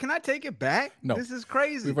 man, can I take it back? No. This is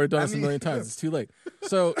crazy. we've already done I this a mean- million times. It's too late.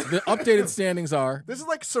 So the updated standings are. This is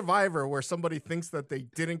like Survivor, where somebody thinks that they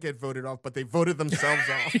didn't get voted off, but they voted themselves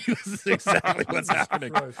off. This is exactly what's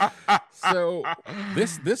happening. So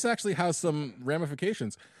this actually has some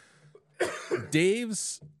ramifications.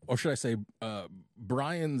 Dave's, or should I say,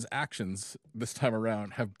 Brian's actions this time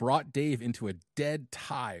around have brought Dave into a dead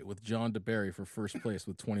tie with John DeBerry for first place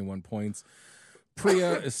with 21 points.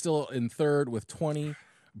 Priya is still in third with 20.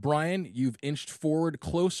 Brian, you've inched forward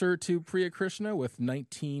closer to Priya Krishna with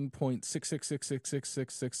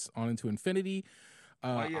 19.666666 on into infinity.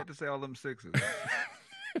 Why you have to say all them sixes?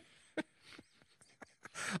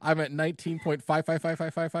 I'm at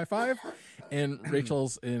 19.555555, and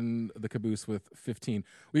Rachel's in the caboose with 15.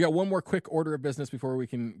 We got one more quick order of business before we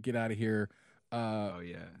can get out of here. Oh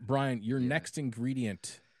yeah. Brian, your next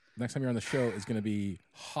ingredient, next time you're on the show, is going to be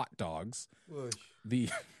hot dogs. The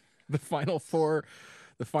final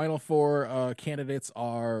four candidates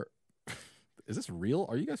are. Is this real?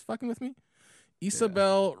 Are you guys fucking with me?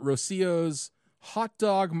 Isabel Rosillo's hot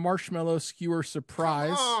dog marshmallow skewer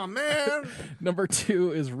surprise. Oh man! Number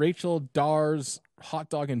 2 is Rachel Darr's hot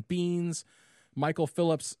dog and beans. Michael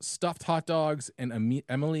Phillips stuffed hot dogs, and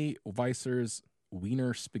Emily Weisser's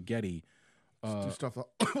wiener spaghetti. Do stuff.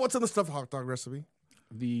 What's in the stuffed hot dog recipe?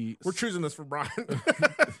 We're choosing this for Brian.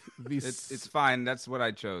 It's fine. That's what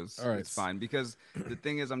I chose. All right. It's fine because the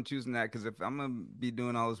thing is, I'm choosing that because if I'm gonna be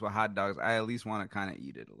doing all this with hot dogs, I at least want to kind of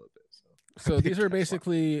eat it a little bit. So these are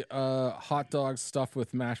basically hot dogs stuffed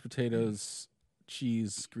with mashed potatoes,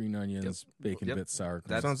 cheese, green onions, bacon Yep. bits, sour cream.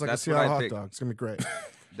 That's- Sounds like a what Seattle I hot picked. dog. It's gonna be great.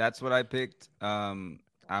 That's what I picked.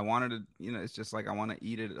 I wanted to, it's just like I want to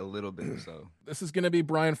eat it a little bit. So This is going to be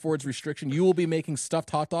Brian Ford's restriction. You will be making stuffed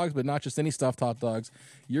hot dogs, but not just any stuffed hot dogs.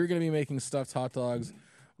 You're going to be making stuffed hot dogs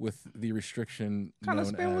with the restriction what kind of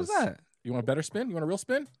known spin was as- that? You want a better spin? You want a real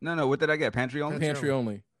spin? No. What did I get? Pantry only. Pantry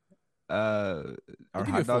only. Are I'll give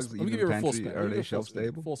you a hot full dogs spin. I'll give even you a full pantry? spin. I'll Are give you they a full shelf spin.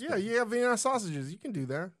 stable? Full spin. Yeah, you have Vienna sausages. You can do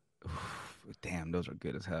that. Damn, those are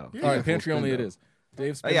good as hell. Yeah. All right, Full pantry spin, only it though. is.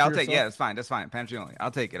 Dave, Oh, spin yeah, for I'll take it. Yeah, yourself. that's fine. That's fine. Pantry only.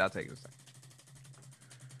 I'll take it.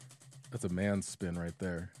 That's a man's spin right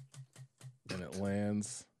there. And it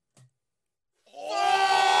lands.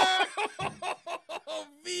 Oh,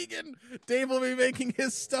 vegan. Dave will be making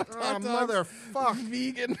his stuffed Oh, hot dogs. motherfuck.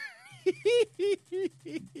 Vegan.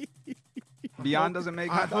 Beyond doesn't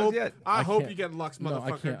make I hot dogs hope, yet. I hope can't. you get Lux, No,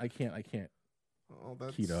 motherfucker. I can't. Oh,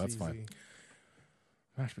 that's Keto, that's easy. fine.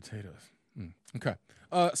 Mashed potatoes. Okay.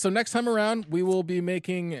 So next time around, we will be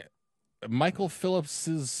making Michael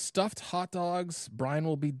Phillips's stuffed hot dogs. Brian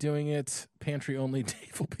will be doing it pantry only.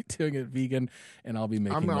 Dave will be doing it vegan, and I'll be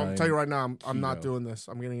making. I'll mine tell you right now, I'm not keto. doing this.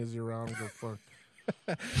 I'm getting a 0. I don't give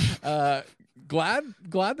a fuck.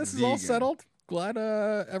 Glad this is all Vegan. settled. Glad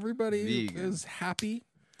everybody Vegan. is happy.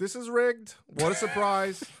 This is rigged. What a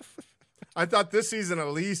surprise. I thought this season at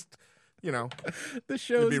least, The it'd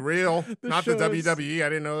show's be real. the Not the show is- WWE. I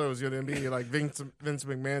didn't know it was going to be like Vince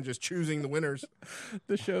McMahon just choosing the winners.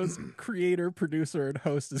 the show's creator, producer, and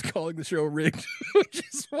host is calling the show rigged, which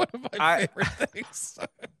is one of my favorite things.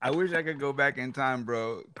 I wish I could go back in time,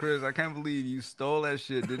 bro. Chris, I can't believe you stole that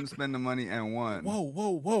shit, didn't spend the money, and won.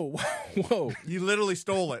 Whoa. You literally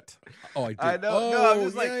stole it. Oh, I did. I know. Oh, No, I'm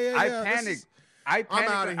just like, yeah, I yeah. This panicked. is- I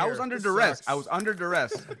panicked. outta I was here. under This duress. sucks. I was under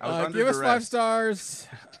duress. Give us 5 stars.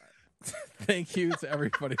 Thank you to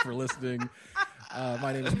everybody for listening.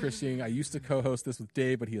 My name is Chris Ying. I used to co-host this with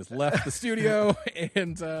Dave, but he has left the studio,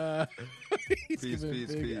 and he's Peace, given a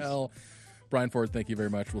peace, big peace. L. Brian Ford, thank you very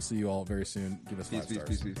much. We'll see you all very soon. Give us 5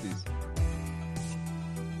 Peace, stars. peace.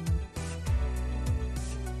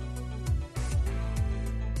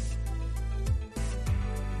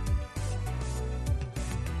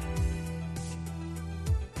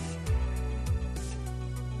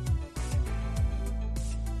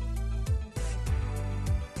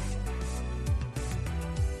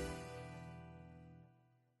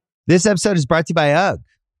 This episode is brought to you by UGG.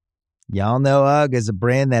 Y'all know UGG is a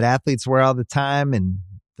brand that athletes wear all the time in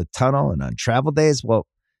the tunnel and on travel days. Well,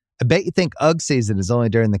 I bet you think UGG season is only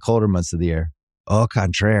during the colder months of the year. Au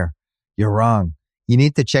contraire. You're wrong. You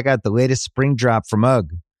need to check out the latest spring drop from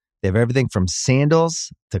UGG. They have everything from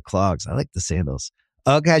sandals to clogs. I like the sandals.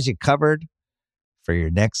 UGG has you covered for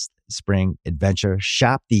your next spring adventure.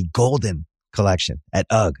 Shop the Golden Collection at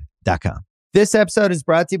UGG.com. This episode is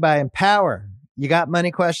brought to you by Empower. You got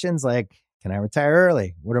money questions like, can I retire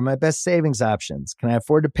early? What are my best savings options? Can I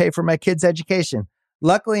afford to pay for my kids' education?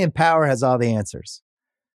 Luckily, Empower has all the answers.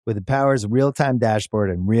 With Empower's real-time dashboard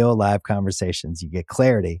and real live conversations, you get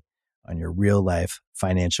clarity on your real-life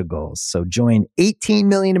financial goals. So join 18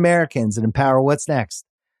 million Americans and Empower what's next.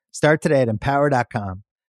 Start today at Empower.com.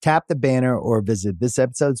 Tap the banner or visit this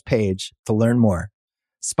episode's page to learn more.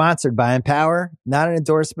 Sponsored by Empower, not an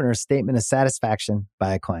endorsement or statement of satisfaction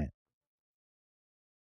by a client.